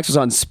 Mad Max was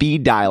on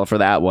speed dial for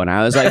that one.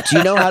 I was like, do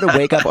you know how to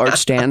wake up Arch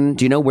Stanton?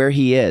 Do you know where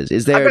he is?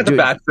 Is there I got the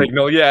bat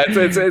signal? Yeah,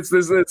 it's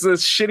this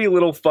shitty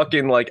little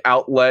fucking like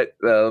outlet,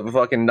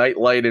 fucking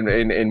nightlight in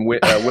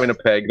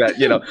Winnipeg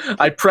that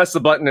I press the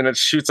button and it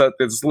shoots out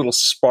these little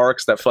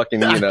sparks that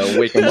fucking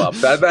wake him up.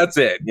 That's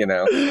it.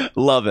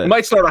 Love it.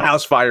 Might start a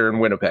house fire in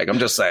Winnipeg. I'm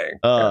just saying.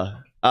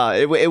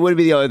 It would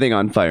be the only thing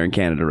on fire in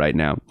Canada right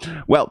now.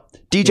 Well,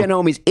 DGen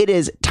homies, it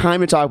is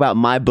time to talk about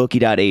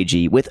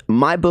MyBookie.ag. With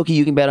MyBookie,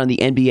 you can bet on the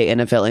NBA,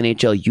 NFL,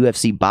 NHL,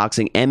 UFC,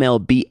 boxing,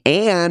 MLB,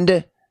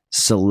 and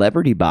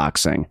celebrity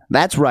boxing.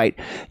 That's right.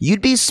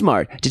 You'd be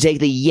smart to take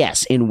the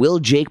yes in will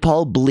Jake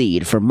Paul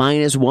bleed for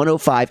minus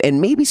 105 and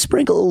maybe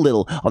sprinkle a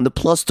little on the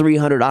plus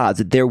 300 odds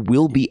that there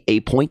will be a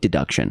point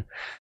deduction.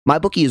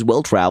 MyBookie is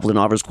well-traveled and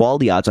offers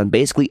quality odds on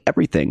basically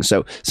everything.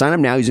 So sign up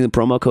now using the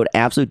promo code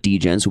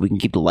AbsoluteDGen so we can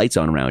keep the lights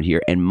on around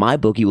here. And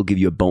MyBookie will give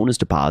you a bonus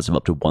deposit of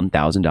up to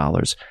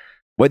 $1,000.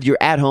 Whether you're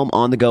at home,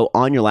 on the go,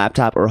 on your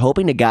laptop, or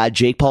hoping to God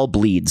Jake Paul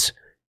bleeds,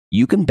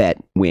 you can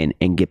bet, win,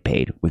 and get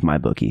paid with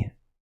MyBookie.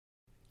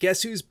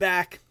 Guess who's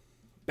back?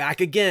 Back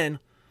again.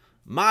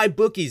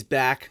 MyBookie's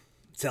back.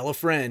 Tell a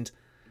friend.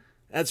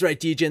 That's right,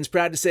 DGen's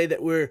proud to say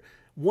that we're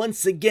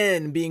once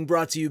again being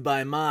brought to you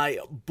by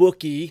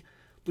MyBookie.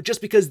 But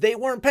just because they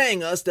weren't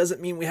paying us doesn't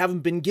mean we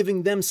haven't been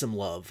giving them some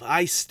love.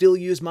 I still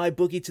use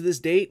MyBookie to this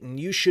date, and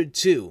you should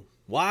too.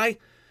 Why?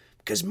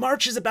 Because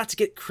March is about to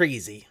get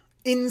crazy.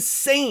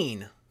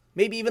 Insane.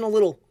 Maybe even a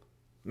little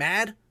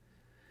mad.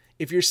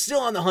 If you're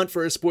still on the hunt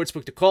for a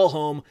sportsbook to call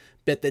home,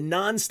 bet the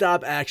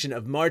non-stop action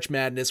of March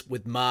Madness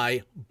with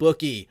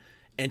MyBookie.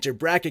 Enter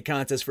bracket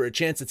contests for a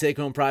chance to take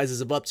home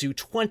prizes of up to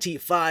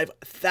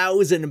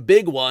 25,000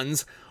 big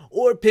ones,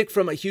 or pick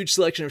from a huge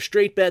selection of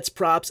straight bets,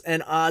 props,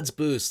 and odds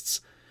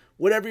boosts.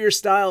 Whatever your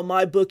style,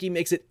 MyBookie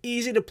makes it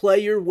easy to play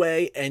your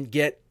way and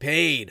get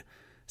paid.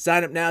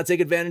 Sign up now and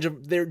take advantage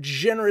of their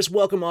generous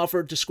welcome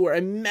offer to score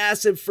a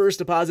massive first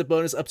deposit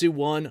bonus up to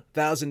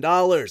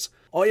 $1,000.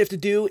 All you have to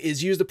do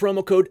is use the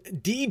promo code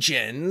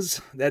DGENS,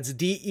 that's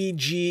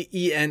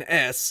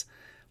DEGENS,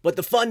 but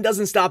the fun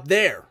doesn't stop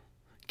there.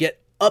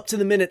 Get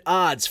up-to-the-minute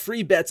odds,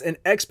 free bets, and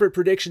expert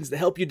predictions to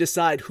help you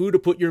decide who to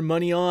put your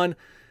money on.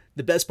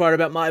 The best part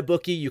about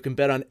MyBookie, you can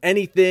bet on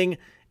anything,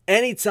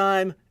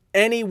 anytime,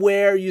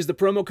 anywhere. Use the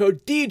promo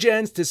code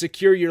DGENS to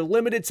secure your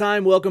limited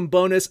time welcome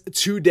bonus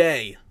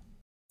today.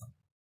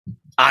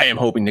 I am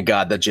hoping to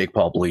God that Jake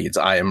Paul bleeds.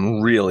 I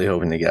am really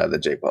hoping to God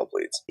that Jake Paul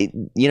bleeds.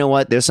 You know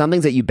what? There's some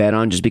things that you bet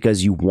on just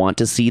because you want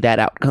to see that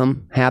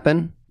outcome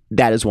happen.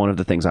 That is one of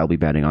the things I'll be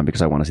betting on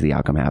because I want to see the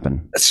outcome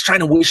happen. It's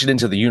trying to wish it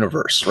into the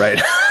universe, right?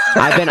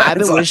 I've been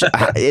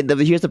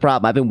here's the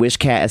problem. I've been wish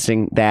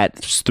casting that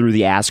through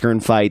the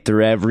Askren fight,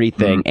 through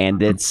everything,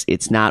 and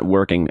it's not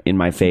working in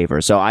my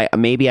favor. So I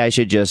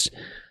should just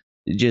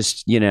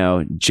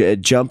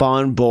jump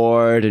on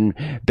board and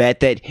bet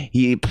that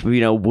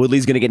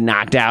Woodley's going to get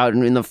knocked out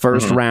in the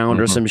first round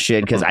or some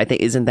shit, because I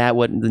think isn't that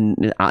what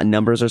the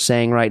numbers are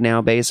saying right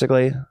now,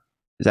 basically?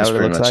 Is that what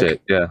it looks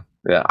like? Yeah.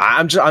 Yeah.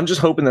 I'm just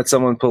hoping that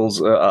someone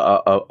pulls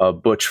a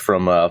Butch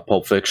from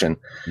Pulp Fiction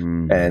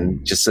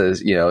and just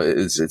says,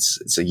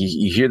 it's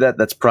you hear that?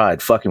 That's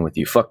pride fucking with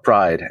you. Fuck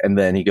pride. And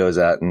then he goes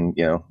out and,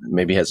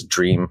 maybe has a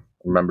dream,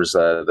 remembers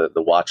the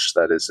watch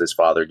that his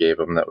father gave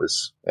him that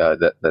was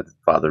that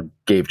father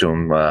gave to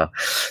him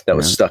that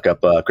was stuck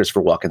up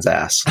Christopher Walken's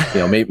ass.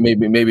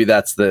 Maybe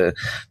that's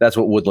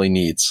what Woodley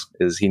needs,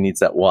 is he needs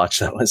that watch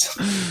that was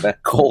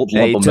that cold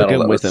lump of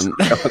metal with him.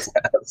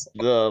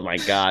 Oh my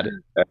God.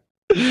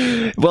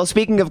 Well,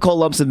 speaking of cold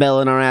lumps of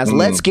metal in our ass,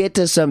 let's get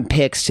to some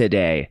picks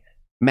today.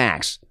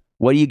 Max,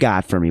 what do you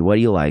got for me? What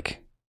do you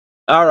like?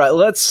 All right,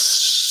 let's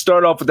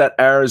start off with that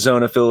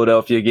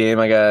Arizona-Philadelphia game.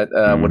 I got,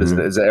 what is it?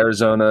 Is it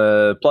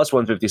Arizona plus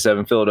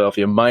 157,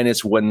 Philadelphia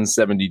minus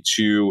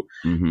 172.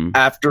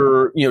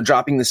 After,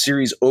 dropping the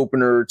series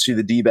opener to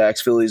the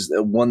D-backs, Phillies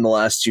won the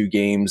last two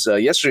games.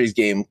 Yesterday's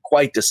game,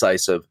 quite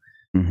decisive.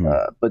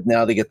 But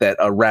now they get that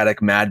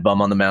erratic mad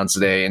bum on the mound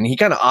today, and he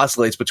kind of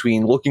oscillates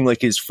between looking like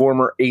his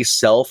former ace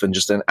self and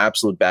just an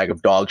absolute bag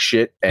of dog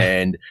shit.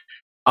 And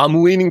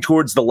I'm leaning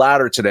towards the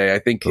latter today. I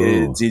think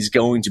he's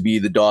going to be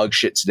the dog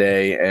shit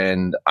today,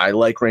 and I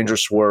like Ranger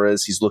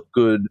Suarez. He's looked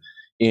good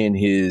in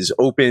his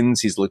opens.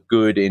 He's looked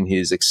good in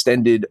his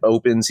extended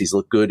opens. He's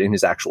looked good in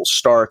his actual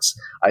starts.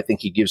 I think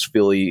he gives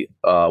Philly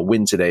a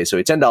win today. So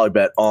a $10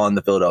 bet on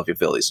the Philadelphia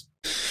Phillies.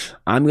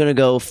 I'm going to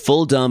go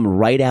full dumb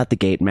right out the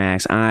gate,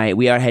 Max.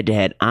 We are head to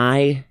head.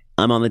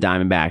 I'm on the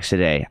Diamondbacks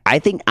today. I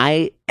think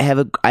I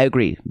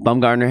agree.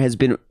 Bumgarner has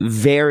been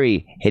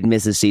very hit and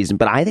miss this season,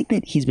 but I think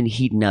that he's been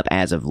heating up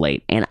as of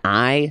late. And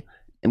I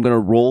am going to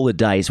roll the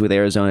dice with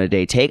Arizona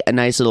today. Take a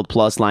nice little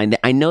plus line.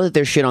 I know that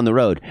they're shit on the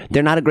road.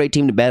 They're not a great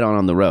team to bet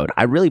on the road.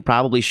 I really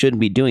probably shouldn't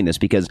be doing this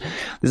because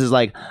this is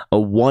like a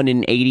 1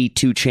 in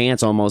 82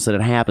 chance almost that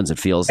it happens. It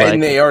feels like,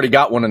 and they already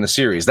got one in the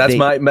series. That's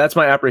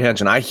my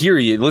apprehension. I hear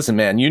you. Listen,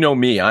 man, you know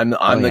me. I'm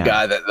the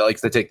guy that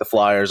likes to take the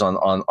flyers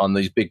on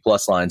these big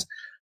plus lines.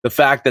 The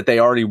fact that they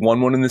already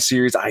won one in the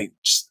series, I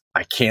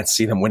can't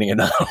see them winning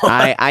another one.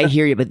 I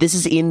hear you, but this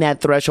is in that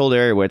threshold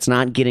area where it's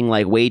not getting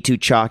like way too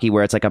chalky,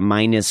 where it's like a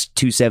minus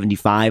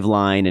 275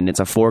 line and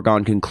it's a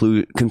foregone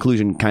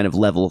conclusion kind of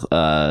level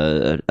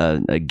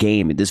a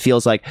game. This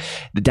feels like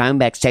the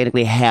Diamondbacks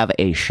technically have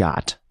a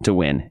shot to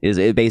win, is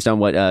based on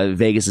what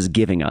Vegas is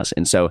giving us,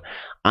 and so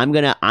I'm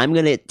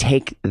gonna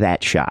take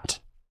that shot.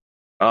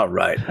 All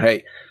right,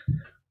 hey,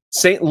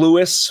 St.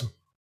 Louis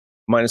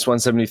minus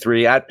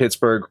 173 at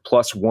Pittsburgh,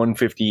 plus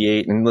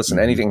 158. And listen,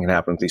 anything can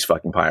happen with these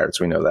fucking Pirates.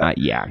 We know that.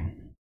 Yeah.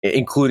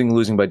 Including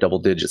losing by double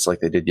digits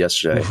like they did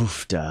yesterday.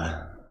 Oof,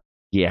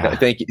 yeah.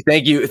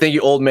 Thank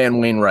you, old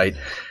man Wainwright.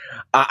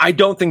 I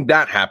don't think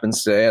that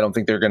happens today. I don't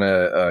think they're going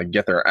to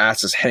get their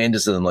asses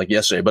handed to them like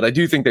yesterday, but I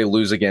do think they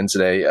lose again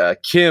today.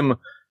 Kim,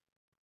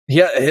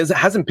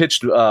 hasn't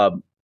pitched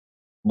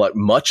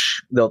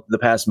much the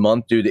past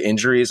month due to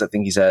injuries. I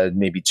think he's had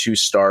maybe 2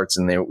 starts,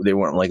 and they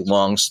weren't like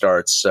long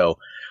starts. So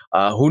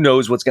who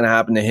knows what's going to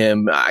happen to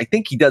him? I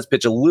think he does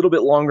pitch a little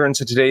bit longer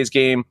into today's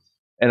game,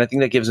 and I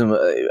think that gives him,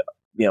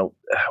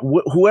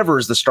 whoever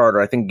is the starter,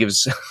 I think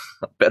gives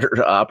a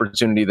better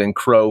opportunity than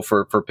Crow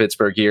for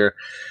Pittsburgh here.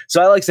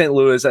 So I like St.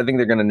 Louis. I think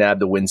they're going to nab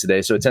the win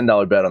today. So a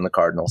 $10 bet on the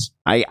Cardinals.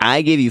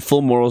 I give you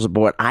full moral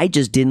support. I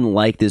just didn't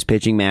like this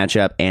pitching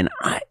matchup, and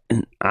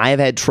I've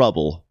had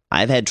trouble.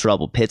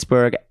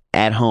 Pittsburgh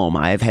at home.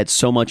 I've had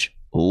so much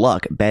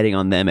luck betting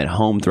on them at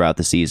home throughout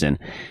the season.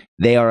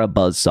 They are a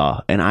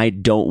buzzsaw, and I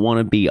don't want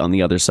to be on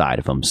the other side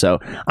of them. So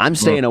I'm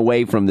staying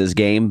away from this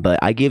game, but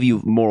I give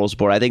you moral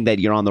support. I think that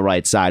you're on the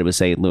right side with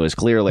St. Louis.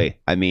 Clearly,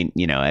 I mean,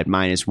 at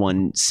minus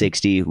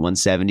 160,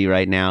 170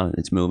 right now,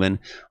 it's moving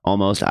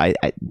almost.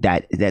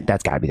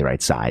 That's got to be the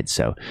right side.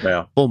 So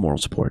full moral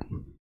support.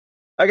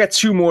 I got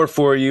 2 more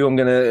for you. I'm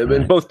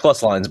gonna both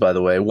plus lines, by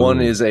the way.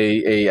 One is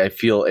I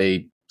feel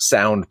a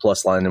sound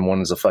plus line, and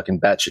one is a fucking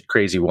batshit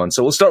crazy one.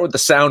 So we'll start with the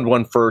sound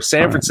one first.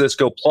 San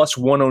Francisco plus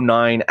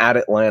 109 at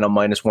Atlanta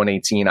minus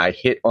 118. I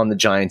hit on the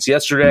Giants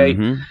yesterday.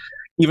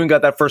 Even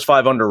got that first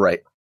 5 under right.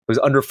 It was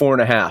under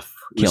 4.5.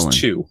 It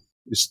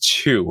was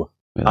 2.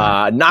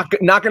 Yeah. Not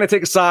going to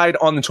take a side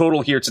on the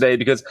total here today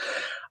because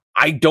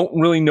I don't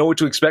really know what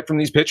to expect from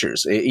these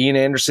pitchers. Ian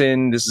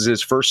Anderson, this is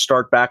his first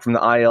start back from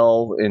the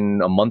IL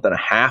in a month and a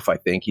half. I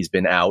think he's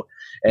been out.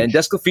 And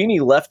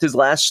Desclafini left his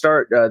last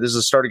start. This is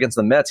a start against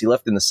the Mets. He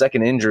left in the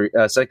second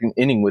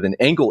inning with an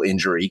ankle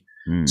injury.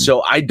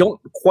 So I don't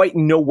quite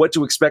know what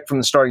to expect from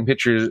the starting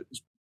pitchers.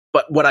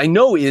 But what I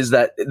know is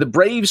that the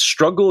Braves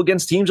struggle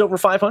against teams over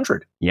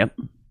 500. Yep,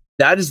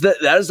 that is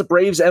the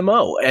Braves'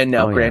 MO. And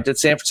now, granted,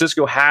 San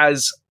Francisco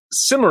has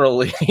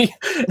similarly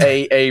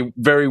a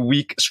very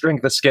weak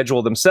strength of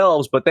schedule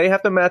themselves, but they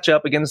have to match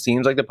up against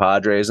teams like the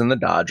Padres and the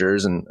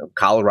Dodgers and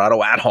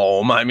Colorado at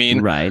home. I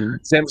mean,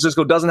 San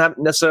Francisco doesn't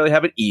necessarily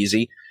have it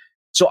easy.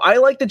 So I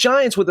like the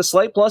Giants with a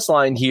slight plus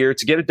line here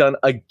to get it done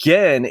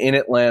again in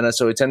Atlanta.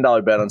 So a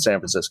 $10 bet on San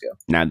Francisco.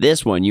 Now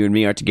this one, you and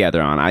me are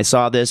together on. I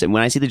saw this, and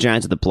when I see the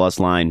Giants with the plus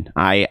line,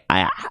 I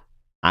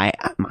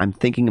I'm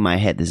thinking in my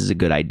head, this is a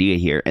good idea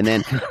here. And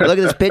then I look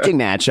at this pitching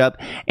matchup,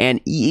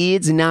 and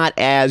it's not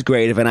as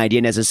great of an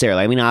idea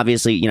necessarily. I mean,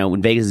 obviously,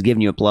 when Vegas is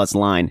giving you a plus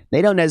line,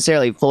 they don't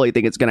necessarily fully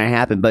think it's going to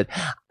happen, but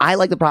I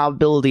like the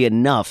probability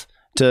enough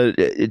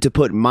to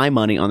put my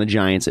money on the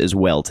Giants as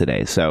well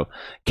today. So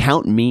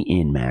count me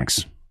in,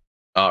 Max.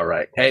 All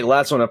right. Hey,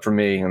 last one up for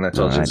me, and I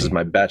told you this is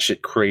my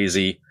batshit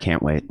crazy.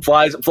 Can't wait.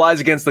 Flies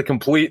against the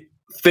complete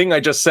thing I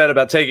just said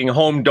about taking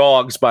home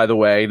dogs, by the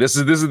way. This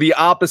is the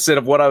opposite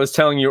of what I was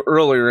telling you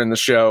earlier in the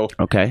show.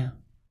 Okay.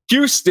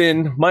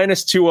 Houston,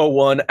 minus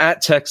 201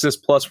 at Texas,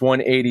 plus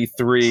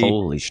 183.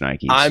 Holy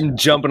shnikes. I'm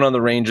jumping on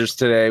the Rangers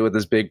today with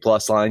this big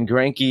plus line.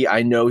 Greinke,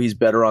 I know he's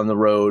better on the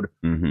road.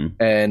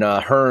 Mm-hmm. And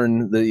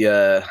Hearn,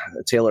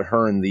 Taylor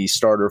Hearn, the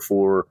starter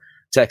for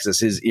Texas,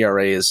 his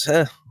ERA is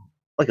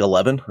like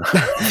 11.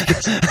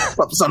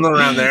 Something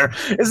around there.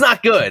 It's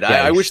not good.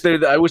 I wish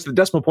the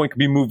decimal point could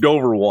be moved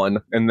over 1,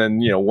 and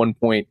then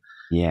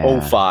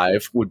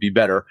 1.05 would be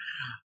better.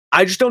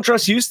 I just don't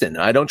trust Houston.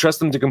 I don't trust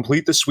them to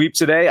complete the sweep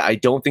today. I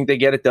don't think they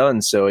get it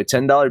done. So a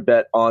 $10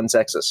 bet on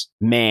Texas.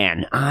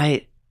 Man,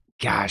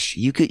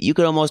 you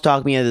could almost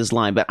talk me out of this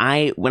line, but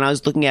when I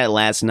was looking at it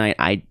last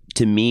night,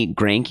 to me,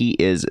 Greinke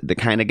is the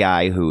kind of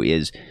guy who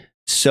is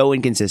so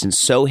inconsistent,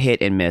 so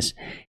hit and miss.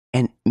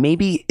 And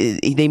maybe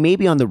they may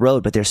be on the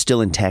road, but they're still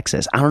in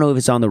Texas. I don't know if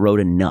it's on the road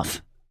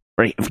enough,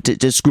 right,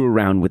 to screw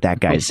around with that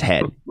guy's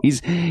head. He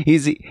is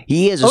a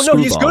screwball. No,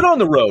 he's good on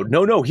the road.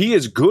 No, he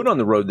is good on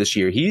the road this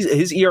year.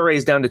 His ERA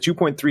is down to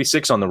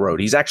 2.36 on the road.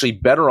 He's actually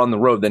better on the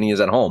road than he is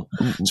at home.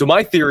 So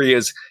my theory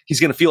is he's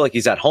going to feel like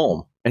he's at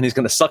home, and he's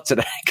going to suck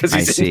today because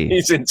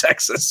he's in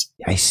Texas.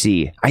 I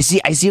see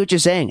what you're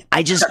saying.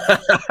 In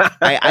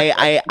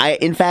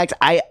fact,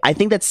 I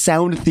think that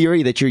sound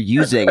theory that you're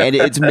using, and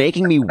it's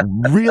making me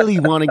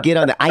really want to get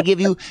on that. I give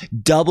you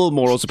double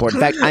moral support. In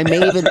fact,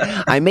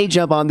 I may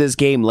jump on this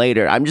game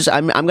later. I'm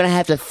going to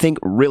have to think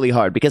really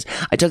hard because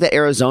I took that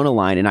Arizona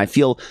line, and I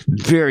feel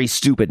very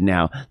stupid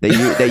now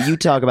that you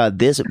talk about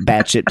this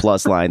batshit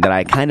plus line that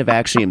I kind of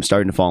actually am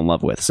starting to fall in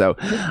love with. So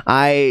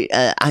I'm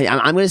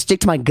going to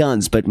stick to my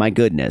guns, but my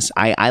goodness,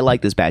 I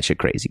like this batshit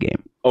crazy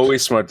game.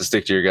 Always smart to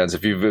stick to your guns.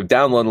 If you've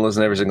downloaded and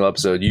listened to every single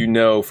episode, you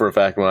know for a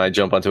fact when I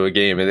jump onto a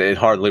game, it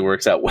hardly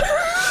works out well.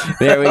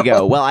 There we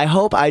go. Well, I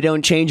hope I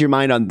don't change your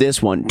mind on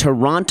this one.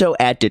 Toronto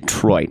at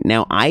Detroit.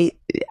 Now,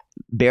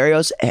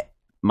 Barrios,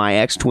 my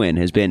ex-twin,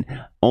 has been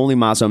only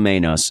más o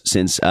menos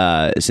since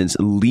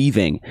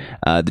leaving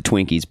the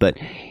Twinkies, but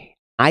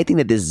I think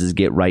that this is a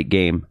get-right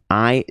game.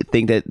 I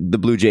think that the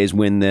Blue Jays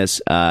win this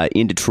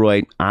in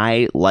Detroit.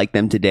 I like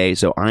them today,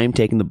 so I'm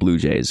taking the Blue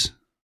Jays.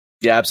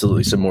 Yeah,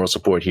 absolutely. Some moral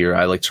support here.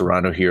 I like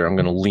Toronto here. I'm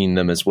going to lean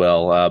them as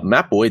well.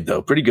 Matt Boyd,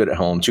 though, pretty good at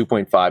home.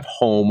 2.5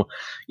 home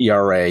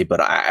ERA.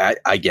 But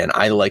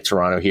I like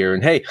Toronto here.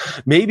 And hey,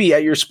 maybe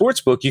at your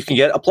sports book, you can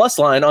get a plus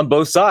line on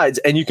both sides,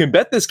 and you can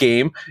bet this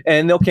game,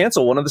 and they'll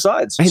cancel one of the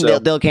sides.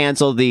 And they'll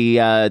cancel the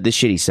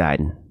shitty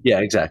side. Yeah,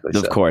 exactly.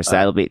 Of course,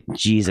 that'll be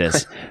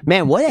Jesus,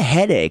 man. What a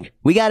headache.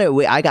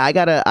 I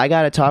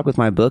gotta talk with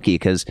my bookie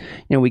because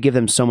we give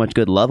them so much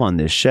good love on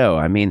this show.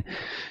 I mean,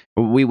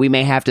 we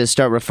may have to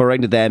start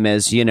referring to them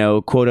as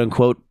quote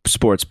unquote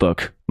sports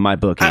book, my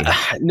bookie.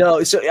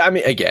 No, so I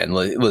mean, again,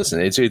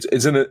 listen,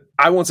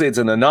 I won't say it's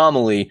an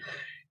anomaly.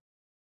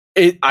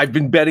 I've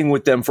been betting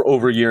with them for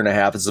over a year and a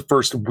half. It's the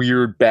first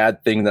weird,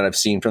 bad thing that I've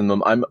seen from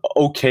them. I'm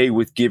okay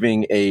with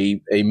giving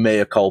a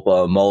mea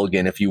culpa, a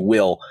mulligan, if you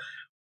will.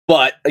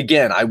 But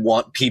again,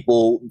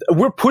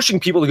 we're pushing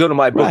people to go to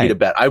my bookie to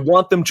bet. I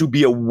want them to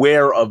be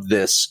aware of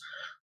this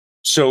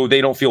so they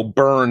don't feel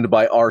burned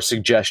by our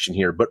suggestion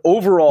here. But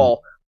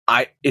overall,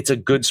 it's a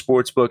good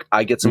sports book.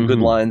 I get some good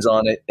lines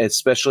on it,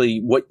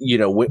 especially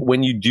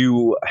when you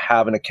do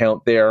have an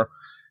account there,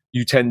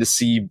 you tend to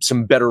see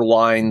some better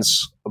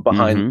lines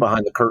behind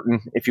the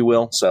curtain, if you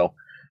will. So,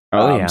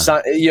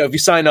 if you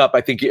sign up,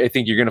 I think you're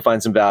going to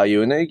find some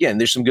value. And again,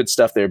 there's some good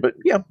stuff there. But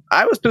yeah,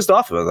 I was pissed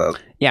off about that.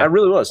 Yeah, I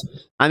really was.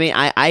 I mean,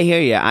 I hear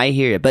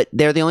you. But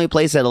they're the only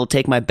place that'll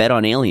take my bet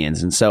on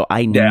aliens, and so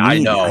I need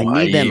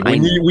them.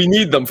 We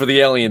need them for the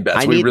alien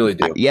bets. We really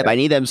do. I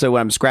need them. So when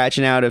I'm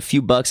scratching out a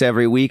few bucks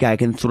every week, I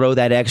can throw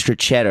that extra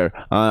cheddar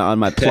on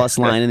my plus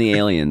line in the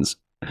aliens.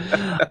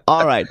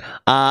 All right.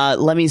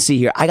 Let me see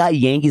here. I got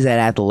Yankees at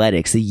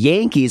Athletics. The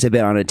Yankees have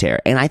been on a tear,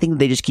 and I think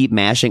they just keep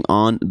mashing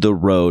on the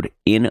road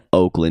in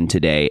Oakland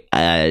today.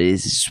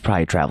 This is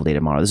probably travel day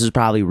tomorrow. This is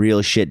probably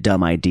real shit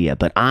dumb idea,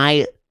 but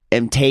I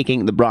am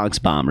taking the Bronx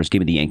Bombers. Give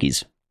me the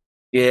Yankees.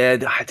 Yeah,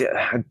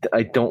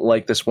 I don't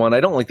like this one. I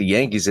don't like the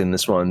Yankees in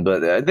this one,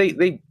 but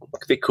they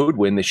could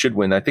win. They should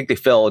win. I think they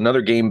fell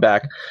another game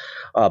back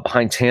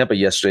behind Tampa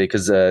yesterday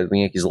because the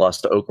Yankees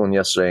lost to Oakland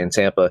yesterday, and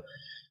Tampa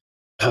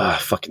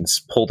fucking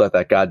pulled out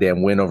that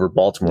goddamn win over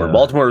Baltimore. Yeah.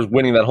 Baltimore was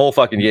winning that whole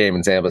fucking game,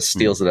 and Tampa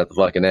steals it at the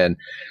fucking end.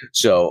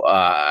 So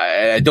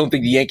I don't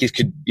think the Yankees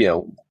could,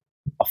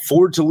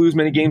 afford to lose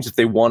many games if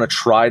they want to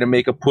try to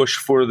make a push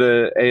for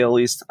the AL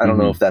East. I don't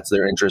know if that's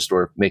their interest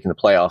or if making the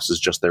playoffs is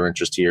just their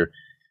interest here.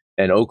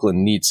 and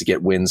Oakland needs to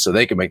get wins so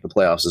they can make the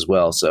playoffs as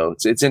well. So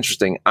it's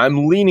interesting.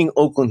 I'm leaning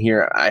Oakland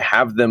here. I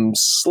have them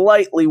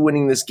slightly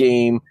winning this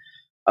game,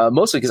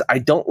 mostly because I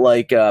don't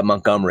like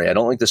Montgomery. I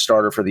don't like the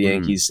starter for the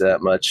Yankees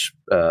that much.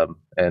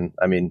 And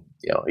I mean,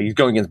 he's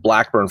going against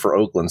Blackburn for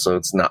Oakland, so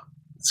it's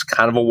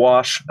kind of a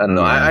wash. I don't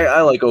know.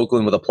 I like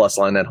Oakland with a plus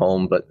line at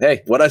home, but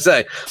hey, what'd I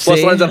say?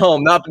 Plus lines at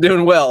home, not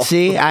doing well.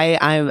 See,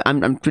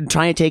 I'm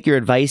trying to take your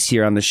advice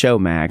here on the show,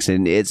 Max,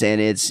 and it's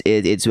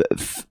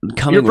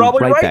coming. You're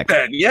probably right back.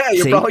 Then. Yeah,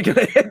 you're probably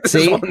gonna hit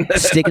this one.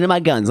 Sticking to my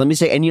guns. Let me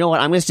say, and you know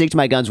what? I'm going to stick to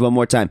my guns one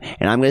more time,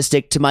 and I'm going to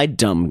stick to my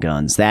dumb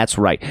guns. That's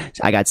right.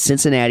 I got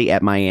Cincinnati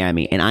at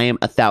Miami, and I am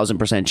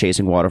 1,000%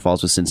 chasing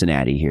waterfalls with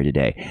Cincinnati here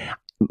today.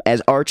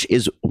 As Arch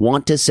is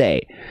wont to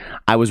say,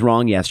 I was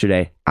wrong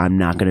yesterday. I'm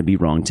not going to be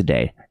wrong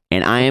today.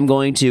 And I am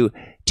going to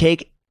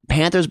take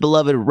Panthers'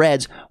 beloved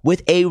Reds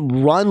with a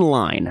run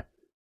line.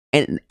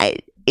 And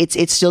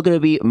it's still going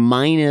to be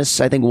minus,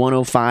 I think,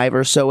 105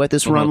 or so at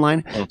this run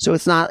line. So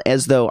it's not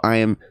as though I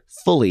am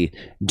fully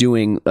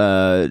doing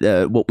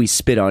what we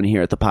spit on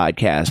here at the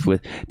podcast with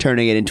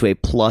turning it into a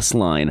plus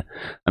line.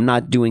 I'm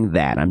not doing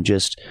that. I'm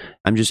just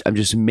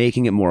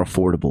making it more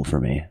affordable for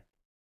me.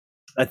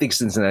 I think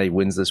Cincinnati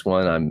wins this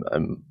one.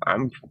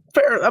 I'm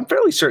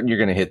fairly certain you're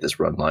going to hit this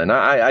run line.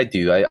 I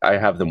do. I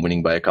have them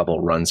winning by a couple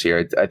of runs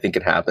here. I think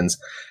it happens.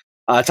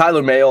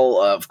 Tyler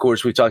Mahle, of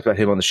course, we've talked about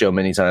him on the show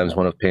many times.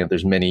 One of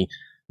Panthers' many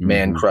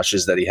man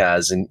crushes that he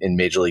has in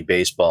Major League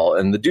Baseball,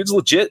 and the dude's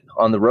legit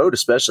on the road,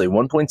 especially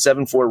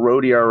 1.74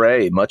 road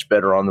ERA, much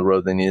better on the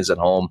road than he is at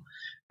home.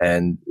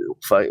 And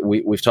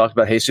we've talked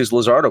about Jesus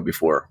Luzardo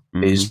before.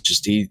 He's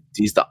the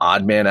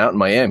odd man out in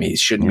Miami. He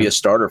shouldn't be a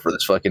starter for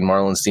this fucking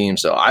Marlins team.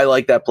 So I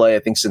like that play. I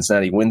think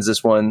Cincinnati wins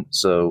this one.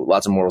 So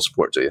lots of moral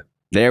support to you.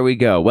 There we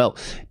go. Well,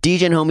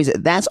 DJ and homies,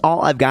 that's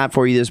all I've got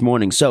for you this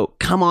morning. So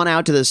come on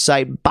out to the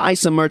site, buy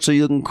some merch so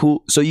you can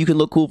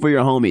look cool for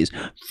your homies.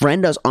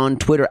 Friend us on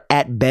Twitter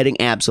at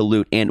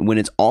BettingAbsolute. And when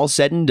it's all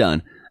said and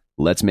done,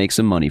 let's make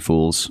some money,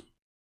 fools.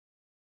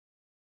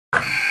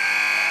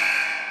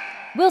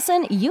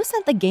 Wilson, you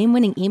sent the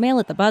game-winning email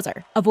at the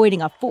buzzer,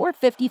 avoiding a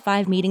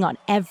 4:55 meeting on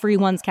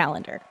everyone's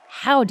calendar.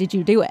 How did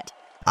you do it?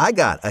 I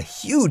got a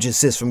huge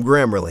assist from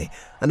Grammarly,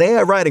 an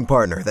AI writing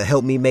partner that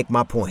helped me make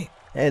my point.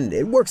 And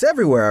it works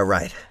everywhere I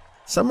write.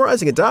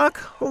 Summarizing a doc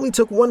only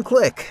took one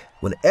click.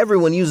 When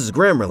everyone uses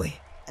Grammarly,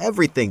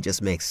 everything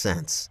just makes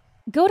sense.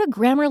 Go to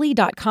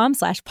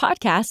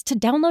Grammarly.com/podcast to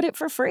download it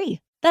for free.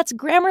 That's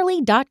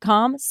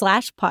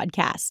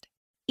Grammarly.com/podcast.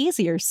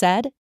 Easier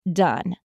said, done.